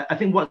 I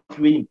think what's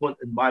really important,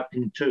 in my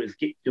opinion, too, is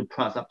get your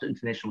price up to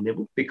international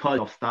level, because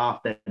of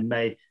staff that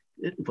may,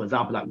 for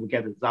example, like we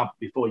gave the example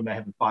before, you may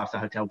have a 5-star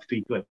hotel with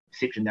 3 good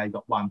reception, now you've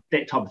got 1,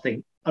 that type of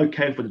thing.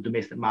 Okay for the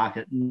domestic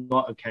market,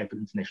 not okay for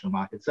the international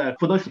market. So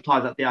for those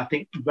suppliers out there, I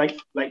think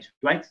rates,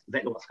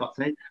 exactly what Scott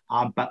said,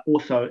 but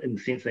also in the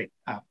sense that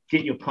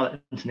get your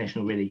product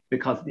international ready,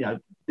 because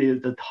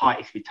there's a high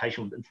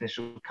expectation with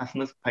international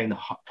customers paying the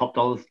top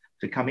dollars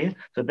to come in.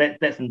 So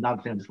that's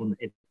another thing I just wanted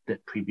to add to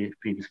that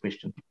previous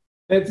question.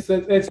 That's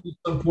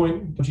some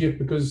point, Jeff,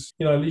 because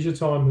Leisure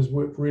Time has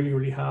worked really,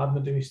 really hard in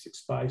the domestic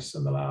space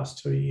in the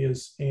last 2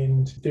 years,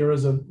 and there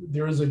is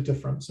a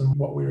difference in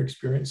what we're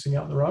experiencing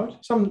out the road.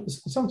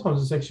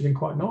 Sometimes it's actually been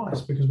quite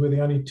nice because we're the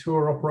only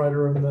tour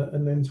operator in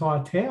the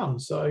entire town,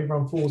 so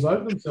everyone falls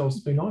over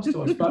themselves to be nice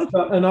to us.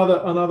 But in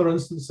other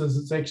instances,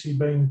 it's actually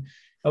been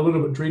a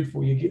little bit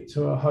dreadful. You get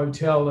to a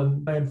hotel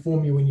and they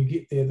inform you when you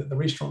get there that the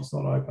restaurant's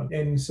not open.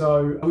 And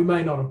so we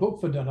may not have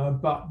booked for dinner,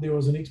 but there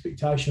was an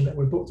expectation that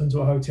we're booked into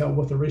a hotel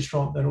with a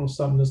restaurant that all of a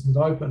sudden isn't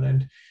open.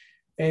 And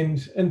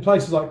And in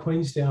places like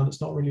Queenstown,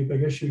 it's not really a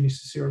big issue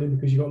necessarily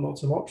because you've got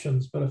lots of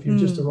options. But if you've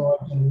just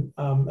arrived in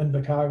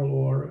Invercargill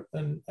or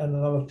in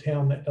another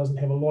town that doesn't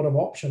have a lot of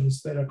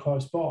options that are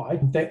close by,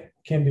 that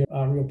can be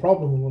a real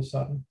problem all of a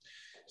sudden.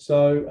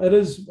 So it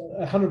is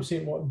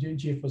 100% what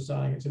Jeff was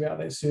saying. It's about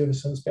that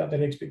service and it's about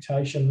that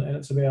expectation and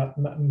it's about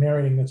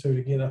marrying the two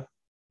together.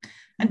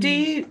 And do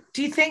you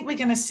think we're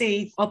going to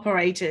see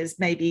operators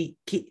maybe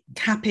keep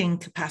capping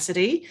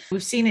capacity?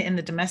 We've seen it in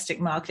the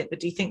domestic market, but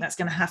do you think that's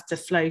going to have to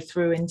flow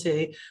through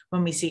into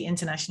when we see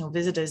international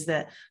visitors,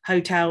 that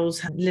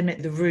hotels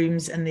limit the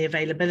rooms and the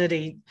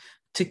availability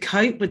to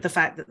cope with the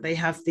fact that they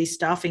have these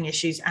staffing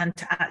issues and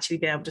to actually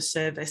be able to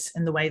service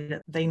in the way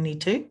that they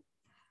need to?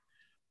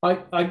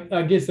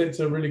 I guess that's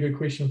a really good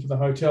question for the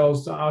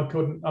hotels.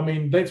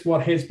 That's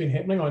what has been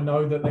happening. I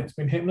know that that's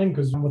been happening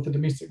because with the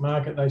domestic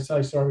market, they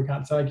say, sorry, we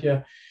can't take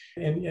you.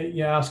 And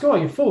you ask, oh,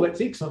 you're full,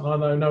 that's excellent. And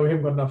I know, no, we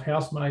haven't got enough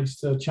housemaids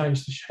to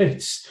change the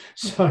sheets.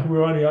 So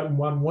we're only open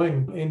one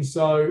wing. And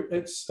so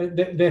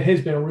there has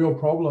been a real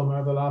problem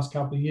over the last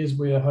couple of years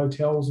where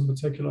hotels in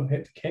particular have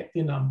had to cap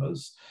their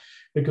numbers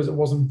because it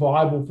wasn't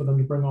viable for them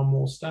to bring on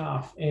more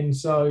staff. And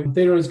so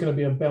there is going to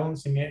be a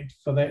balancing act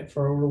for that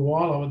for a little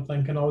while, I would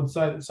think. And I would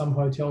say that some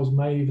hotels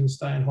may even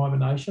stay in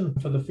hibernation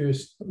for the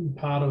first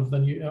part of the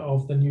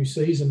new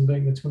season,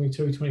 being the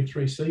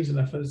 22-23 season.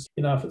 If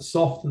it's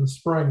soft in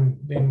spring,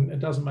 then it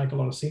doesn't make a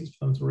lot of sense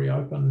for them to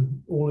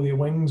reopen all of their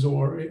wings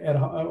or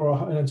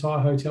an entire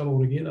hotel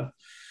altogether.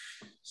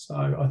 So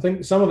I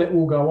think some of that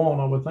will go on,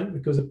 I would think,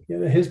 because it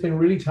has been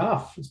really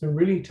tough. It's been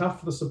really tough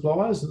for the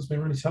suppliers. And it's been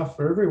really tough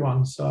for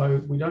everyone.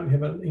 So we don't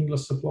have an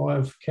endless supply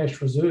of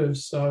cash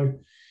reserves. So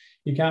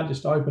you can't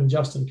just open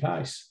just in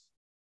case.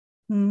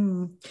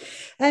 And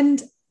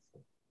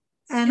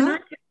Anna?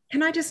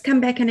 Can I just come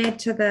back and add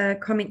to the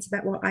comments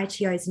about what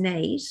ITOs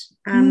need?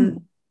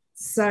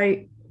 So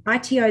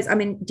ITOs,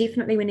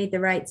 definitely we need the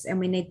rates and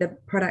we need the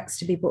products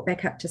to be brought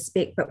back up to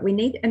spec, but we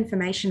need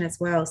information as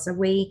well. So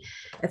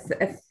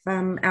if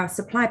our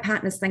supply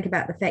partners think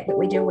about the fact that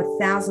we deal with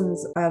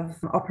thousands of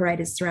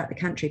operators throughout the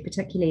country,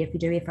 particularly if you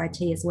do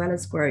FIT as well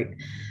as group,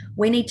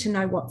 we need to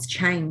know what's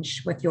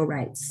changed with your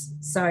rates.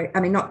 So,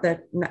 not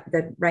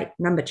the rate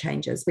number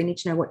changes. We need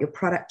to know what your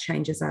product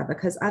changes are,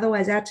 because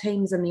otherwise our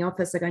teams in the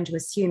office are going to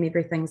assume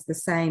everything's the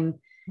same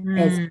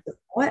as before.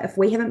 If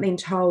we haven't been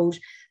told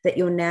that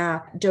you're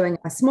now doing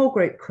a small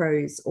group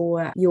cruise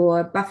or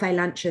your buffet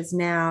lunch is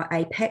now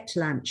a packed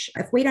lunch,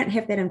 if we don't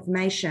have that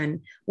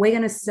information, we're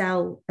going to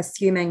sell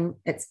assuming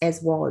it's as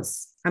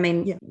was.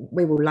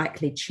 We will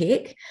likely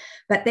check,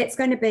 but that's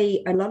going to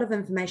be a lot of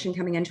information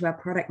coming into our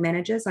product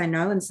managers, I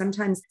know, and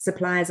sometimes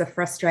suppliers are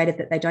frustrated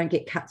that they don't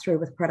get cut through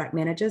with product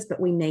managers,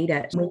 but we need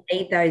it. We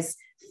need those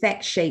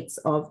fact sheets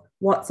of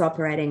what's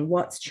operating,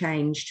 what's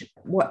changed,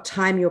 what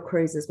time your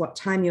cruises, what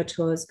time your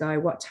tours go,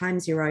 what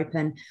times you're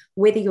open,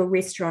 whether your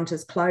restaurant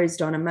is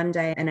closed on a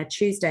Monday and a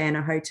Tuesday in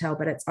a hotel,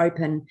 but it's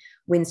open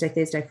Wednesday,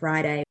 Thursday,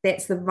 Friday.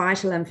 That's the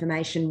vital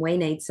information we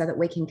need so that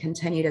we can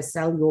continue to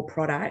sell your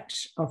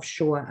product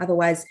offshore.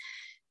 Otherwise,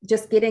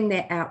 just getting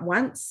that out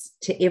once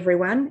to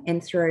everyone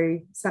and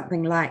through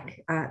something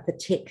like the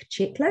tech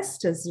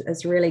checklist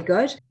is really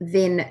good.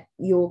 Then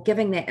you're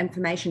giving that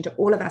information to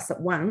all of us at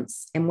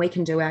once and we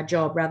can do our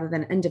job rather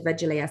than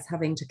individually us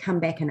having to come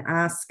back and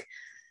ask,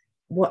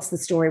 what's the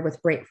story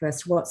with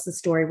breakfast? What's the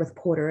story with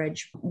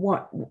porterage?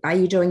 What are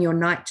you doing your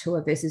night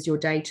tour versus your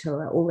day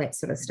tour? All that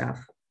sort of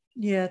stuff.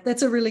 Yeah,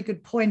 that's a really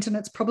good point. And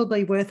it's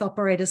probably worth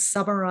operators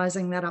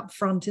summarising that up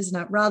front, isn't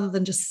it? Rather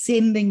than just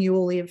sending you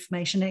all the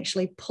information,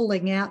 actually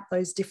pulling out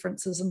those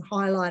differences and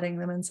highlighting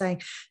them and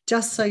saying,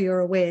 just so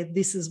you're aware,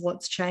 this is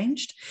what's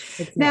changed.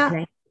 Exactly.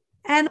 Now,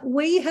 and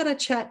we had a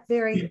chat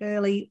very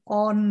early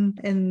on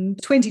in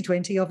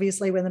 2020,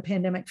 obviously, when the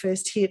pandemic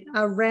first hit,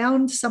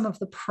 around some of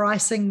the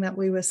pricing that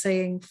we were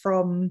seeing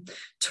from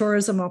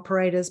tourism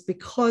operators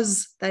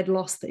because they'd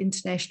lost the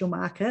international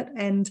market.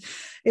 And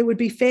it would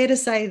be fair to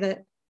say that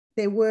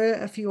there were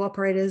a few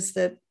operators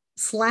that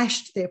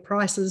slashed their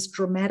prices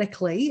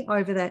dramatically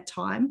over that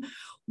time.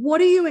 What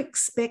are you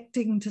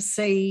expecting to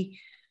see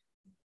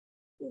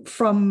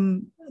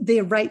from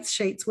their rates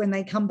sheets when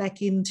they come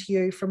back into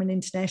you from an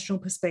international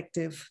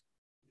perspective?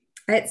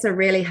 It's a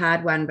really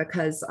hard one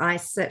because I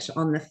sit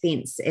on the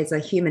fence as a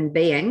human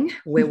being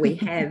where we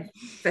have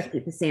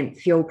 50%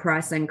 fuel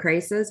price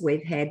increases,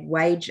 we've had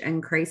wage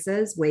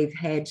increases, we've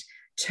had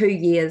 2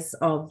 years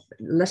of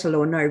little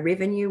or no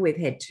revenue. We've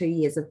had 2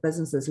 years of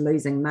businesses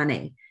losing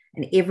money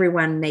and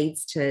everyone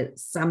needs to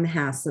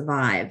somehow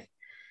survive.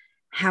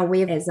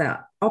 However, as an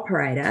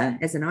operator,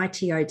 as an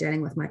ITO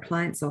dealing with my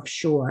clients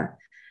offshore,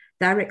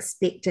 they're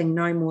expecting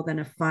no more than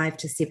a 5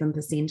 to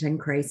 7%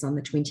 increase on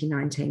the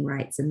 2019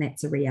 rates, and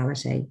that's a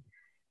reality.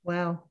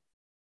 Wow.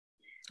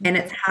 And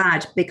it's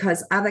hard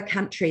because other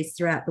countries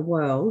throughout the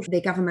world,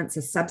 their governments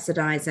are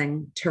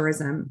subsidising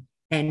tourism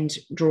and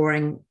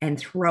drawing and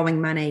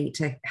throwing money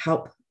to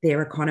help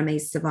their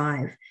economies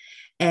survive.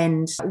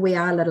 And we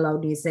are little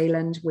old New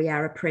Zealand. We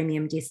are a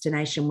premium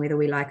destination, whether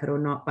we like it or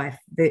not, by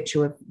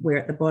virtue of we're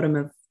at the bottom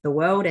of the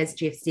world. As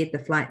Jeff said, the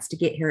flights to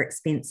get here are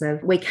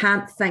expensive. We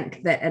can't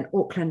think that an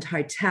Auckland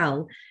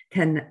hotel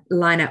can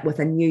line up with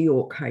a New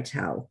York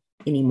hotel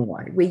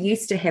anymore. We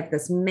used to have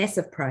this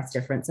massive price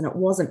difference and it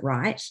wasn't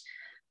right,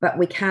 but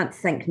we can't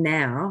think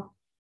now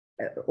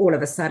all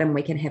of a sudden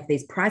we can have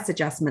these price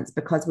adjustments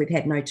because we've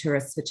had no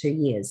tourists for 2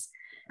 years.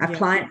 Our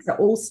clients are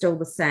all still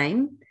the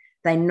same.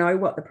 They know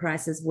what the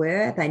prices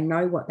were. They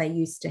know what they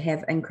used to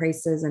have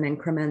increases and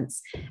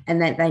increments,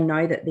 and that they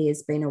know that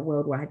there's been a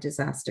worldwide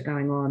disaster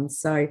going on.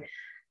 So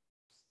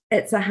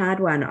it's a hard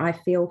one. I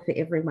feel for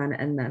everyone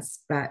in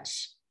this, but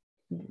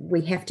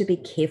we have to be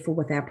careful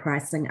with our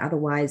pricing.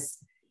 Otherwise,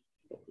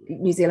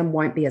 New Zealand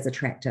won't be as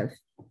attractive.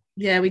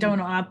 Yeah, we don't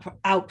want to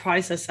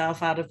outprice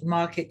ourselves out of the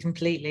market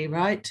completely,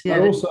 right?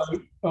 But also,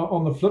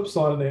 on the flip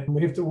side of that,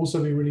 we have to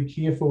also be really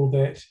careful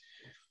that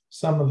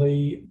some of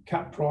the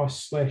cut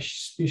price /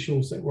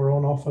 specials that were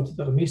on offer to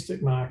the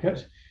domestic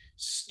market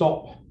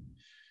stop,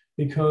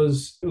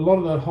 because a lot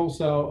of the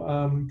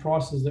wholesale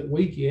prices that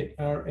we get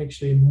are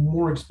actually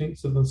more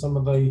expensive than some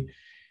of the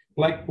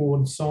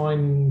blackboard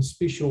sign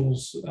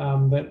specials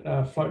that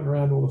are floating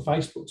around, or the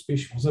Facebook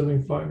specials that have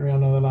been floating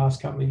around over the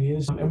last couple of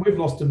years. And we've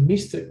lost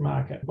domestic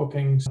market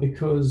bookings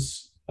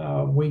because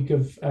we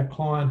give a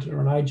client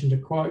or an agent a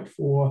quote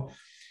for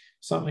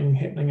something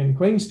happening in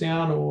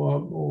Queenstown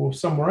or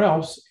somewhere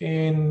else,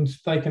 and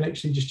they can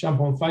actually just jump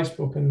on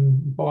Facebook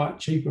and buy it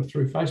cheaper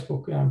through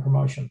Facebook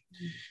promotion.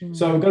 Mm-hmm.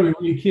 So we've got to be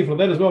really careful of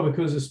that as well,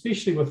 because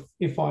especially with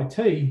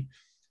FIT,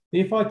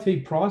 the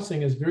FIT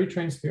pricing is very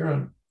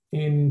transparent.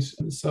 And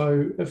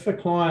so if a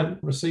client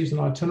receives an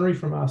itinerary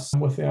from us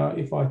with our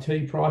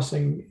FIT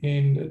pricing,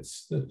 and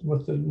it's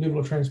with the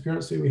level of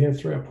transparency we have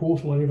through our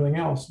portal and everything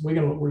else, we're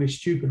going to look really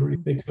stupid, really,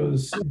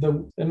 because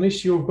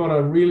unless you've got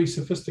a really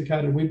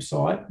sophisticated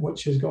website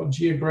which has got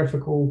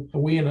geographical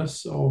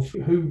awareness of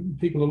who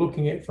people are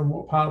looking at from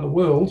what part of the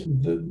world,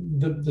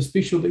 the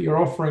special that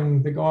you're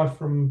offering the guy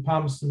from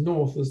Palmerston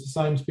North is the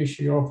same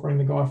special you're offering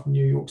the guy from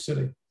New York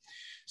City.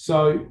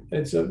 So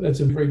it's a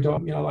very,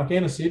 like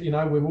Anna said,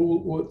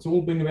 it's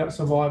all been about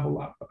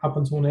survival up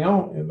until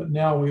now, but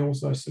now we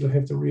also sort of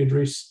have to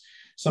readdress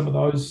some of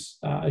those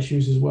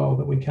issues as well,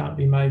 that we can't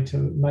be made to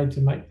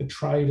make the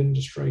trade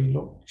industry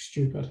look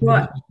stupid.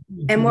 What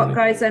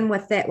goes in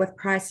with that, with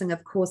pricing,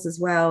 of course, as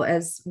well,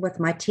 is with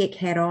my tech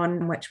hat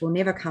on, which will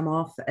never come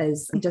off,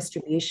 is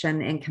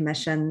distribution and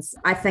commissions.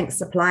 I think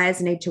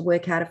suppliers need to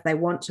work out if they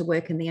want to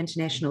work in the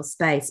international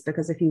space,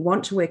 because if you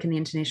want to work in the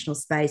international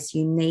space,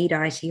 you need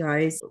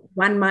ITOs.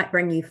 One might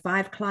bring you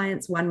 5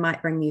 clients, one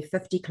might bring you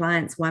 50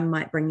 clients, one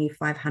might bring you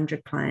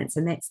 500 clients.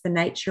 And that's the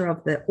nature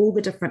of all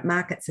the different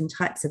markets and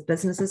types of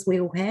businesses we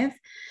all have.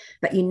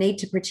 But you need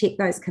to protect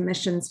those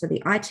commissions for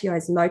the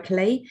ITOs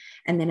locally,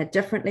 and then a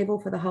different level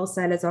for the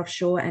wholesalers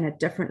offshore, and a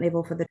different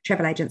level for the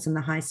travel agents in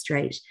the high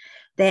street.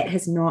 That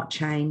has not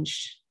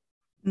changed.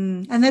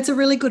 And that's a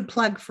really good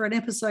plug for an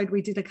episode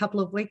we did a couple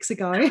of weeks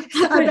ago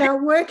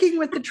about working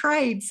with the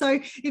trade. So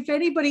if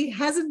anybody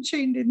hasn't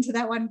tuned into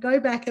that one, go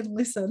back and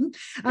listen,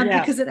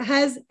 because it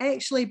has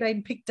actually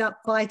been picked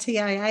up by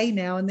TAA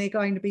now, and they're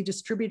going to be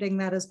distributing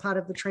that as part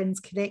of the Trends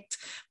Connect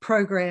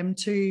program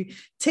to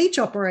teach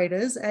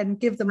operators and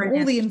give them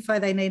all the info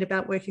they need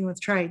about working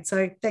with trade.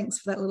 So thanks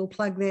for that little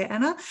plug there,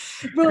 Anna.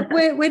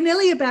 We're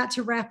nearly about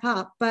to wrap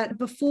up, but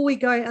before we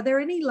go, are there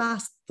any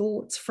last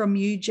thoughts from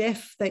you,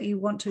 Jeff, that you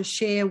want to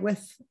share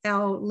with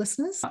our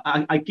listeners?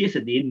 I guess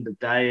at the end of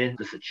the day,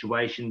 the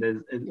situation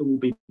it will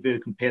be very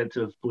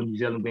competitive for New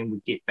Zealand when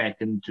we get back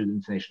into the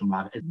international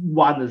market.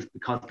 One is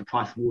because the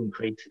price will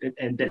increase,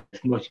 and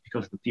that's mostly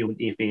because of the fuel and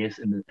airfares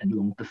and the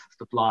long distance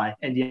supply.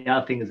 And the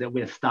other thing is that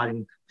we're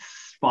starting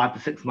 5 to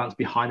 6 months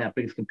behind our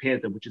biggest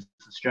competitor, which is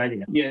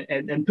Australia. Yeah,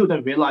 and people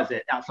don't realise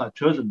that outside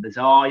tourism, they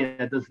say,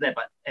 there's that.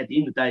 But at the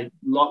end of the day, a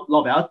lot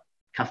of our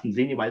customers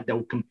anyway,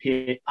 they'll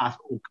compare us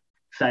or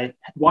say,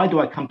 why do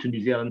I come to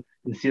New Zealand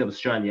instead of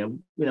Australia?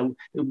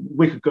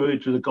 We could go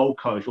to the Gold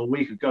Coast, or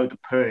we could go to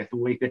Perth, or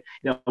we could,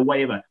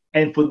 whatever.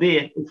 And for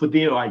their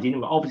idea,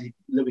 obviously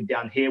living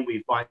down here,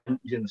 we find New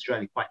Zealand and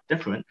Australia quite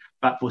different.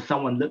 But for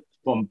someone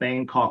from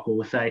Bangkok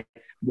or say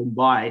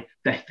Mumbai,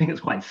 they think it's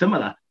quite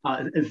similar.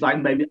 It's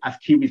like maybe us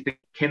Kiwis think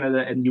Canada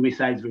and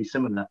USA is very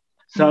similar.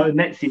 So in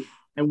that sense,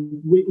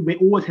 and we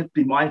always have to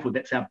be mindful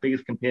that's our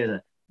biggest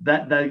competitor.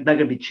 That they're going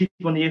to be cheap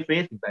on the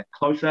airfares, they're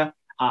closer.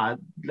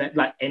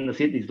 Like Anna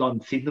said, there's a lot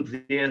of incentives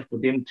there for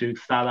them to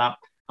start up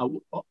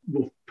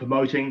with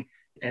promoting.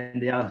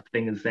 And the other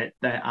thing is that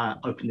they are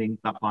opening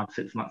about 5 to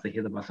 6 months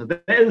ahead of us. So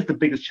that is the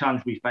biggest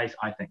challenge we face,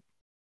 I think.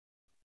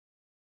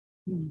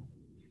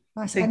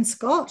 Nice. And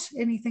Scott,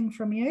 anything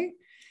from you?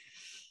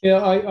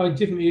 Yeah, I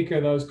definitely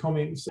echo those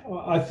comments.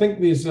 I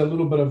think there's a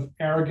little bit of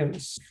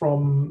arrogance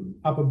from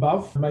up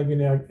above, maybe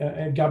in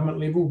our government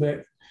level,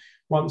 that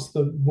once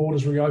the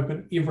borders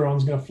reopen,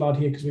 everyone's going to flood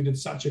here because we did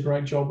such a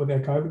great job with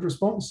our COVID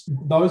response.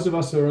 Those of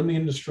us who are in the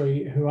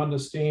industry who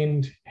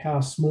understand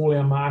how small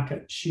our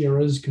market share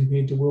is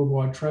compared to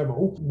worldwide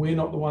travel, we're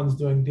not the ones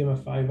doing them a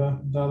favour.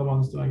 They're the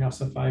ones doing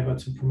us a favour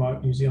to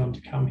promote New Zealand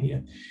to come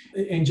here.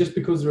 And just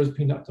because there is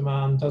pent-up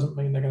demand doesn't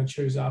mean they're going to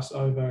choose us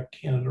over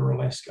Canada or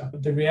Alaska.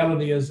 But the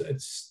reality is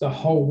it's the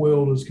whole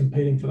world is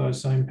competing for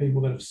those same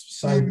people that have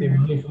saved their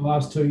money for the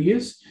last 2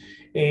 years.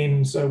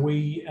 And so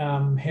we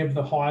have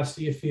the highest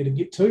airfare to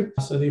get to.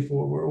 So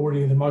therefore, we're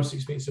already the most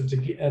expensive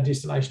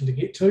destination to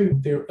get to.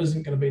 There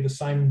isn't going to be the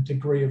same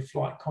degree of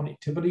flight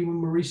connectivity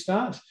when we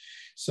restart.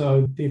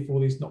 So therefore,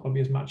 there's not going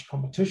to be as much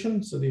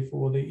competition. So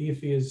therefore, the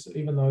airfares,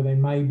 even though they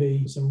may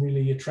be some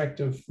really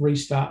attractive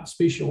restart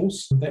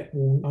specials, that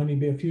will only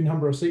be a few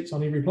number of seats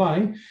on every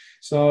plane.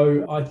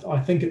 So I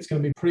think it's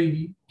going to be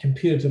pretty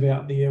competitive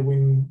out there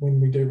when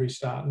we do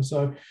restart. And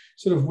so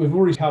sort of we've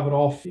already covered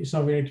off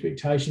some of our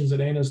expectations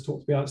that Anna's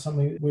talked about,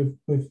 something that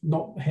we've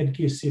not had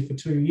guests here for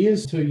 2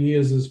 years. 2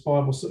 years is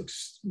 5 or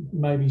 6,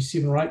 maybe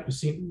 7 or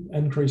 8%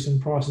 increase in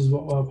prices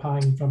what we were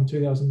paying from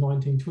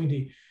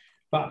 2019-20.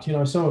 But,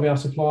 some of our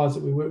suppliers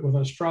that we work with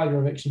in Australia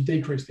have actually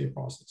decreased their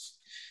prices.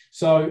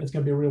 So it's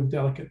going to be a real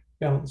delicate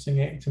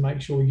balancing act to make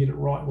sure we get it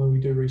right when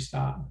we do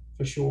restart,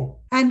 for sure.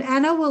 And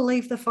Anna, we'll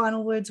leave the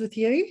final words with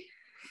you.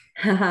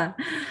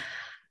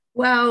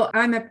 Well,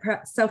 I'm a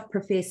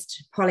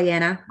self-professed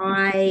Pollyanna.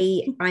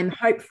 I'm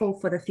hopeful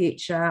for the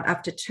future.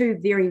 After 2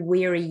 very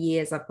weary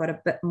years, I've got a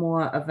bit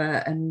more of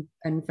an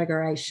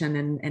invigoration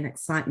and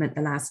excitement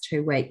the last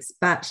 2 weeks.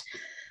 But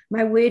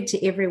my word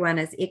to everyone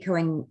is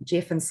echoing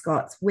Jeff and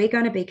Scott's. We're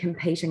going to be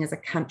competing as a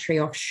country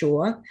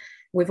offshore.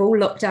 We've all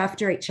looked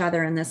after each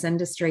other in this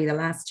industry the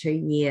last 2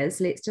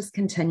 years. Let's just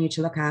continue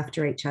to look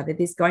after each other.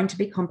 There's going to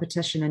be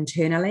competition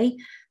internally,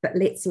 but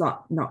let's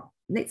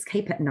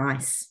keep it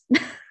nice.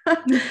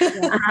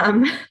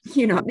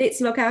 Let's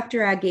look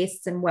after our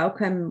guests and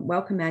welcome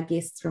our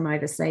guests from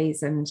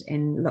overseas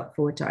and look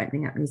forward to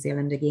opening up New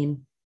Zealand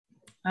again.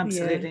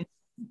 Absolutely. Yeah,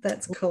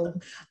 that's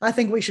cool. I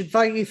think we should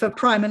vote you for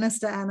Prime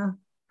Minister, Anna.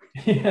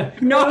 Yeah,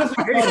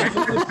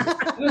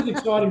 it is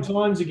exciting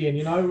times again.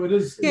 It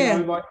is.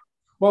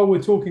 While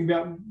we're talking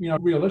about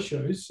real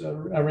issues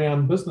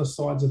around business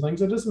sides of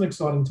things, it is an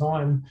exciting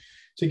time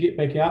to get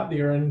back out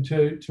there and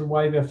to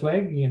wave our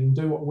flag again and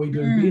do what we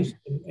do best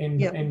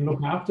and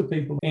look after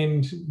people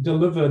and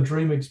deliver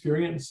dream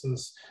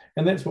experiences.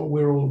 And that's what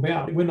we're all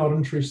about. We're not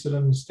interested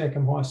in stack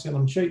 'em high, sell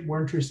 'em cheap.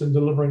 We're interested in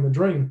delivering the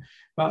dream.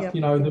 But,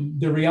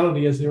 the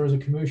reality is there is a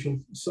commercial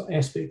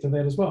aspect of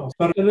that as well.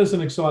 But it is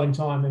an exciting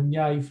time. And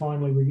yay,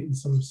 finally, we're getting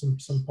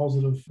some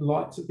positive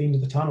lights at the end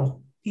of the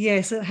tunnel.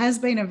 Yes, it has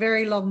been a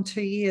very long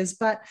 2 years.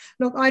 But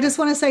look, I just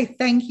want to say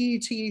thank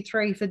you to you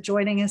three for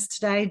joining us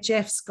today,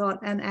 Jeff, Scott,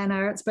 and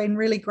Anna. It's been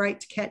really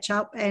great to catch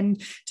up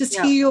and just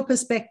hear your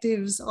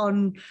perspectives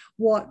on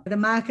what the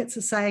markets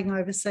are saying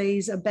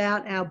overseas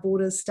about our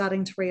borders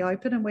starting to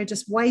reopen. And we're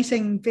just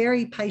waiting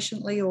very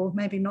patiently, or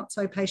maybe not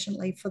so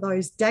patiently, for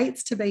those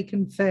dates to be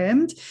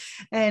confirmed.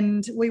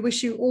 And we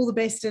wish you all the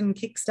best in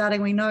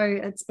kickstarting. We know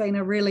it's been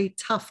a really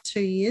tough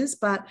 2 years,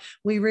 but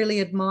we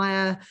really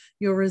admire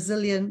your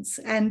resilience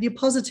and your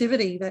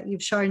positivity that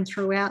you've shown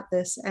throughout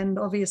this, and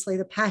obviously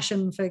the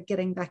passion for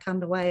getting back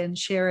underway and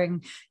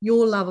sharing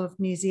your love of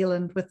New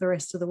Zealand with the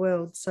rest of the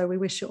world. So we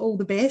wish you all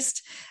the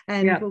best,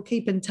 and we'll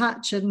keep in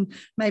touch and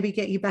maybe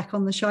get you back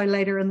on the show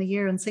later in the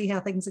year and see how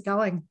things are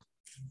going.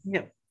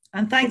 Yep.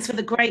 And thanks for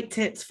the great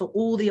tips for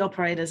all the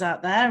operators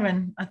out there.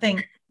 And I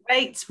think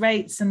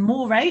rates and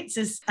more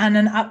rates and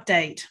an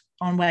update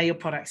on where your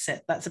products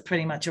sit. That's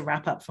pretty much a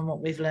wrap up from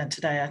what we've learned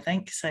today, I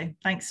think. So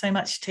thanks so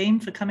much, team,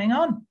 for coming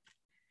on.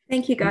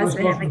 Thank you guys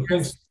for having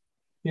us.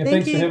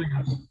 Thanks for having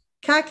us.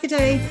 Ka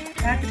kite.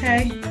 Ka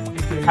kite.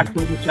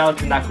 Taku Michelle,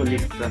 Taku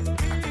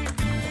Lisa.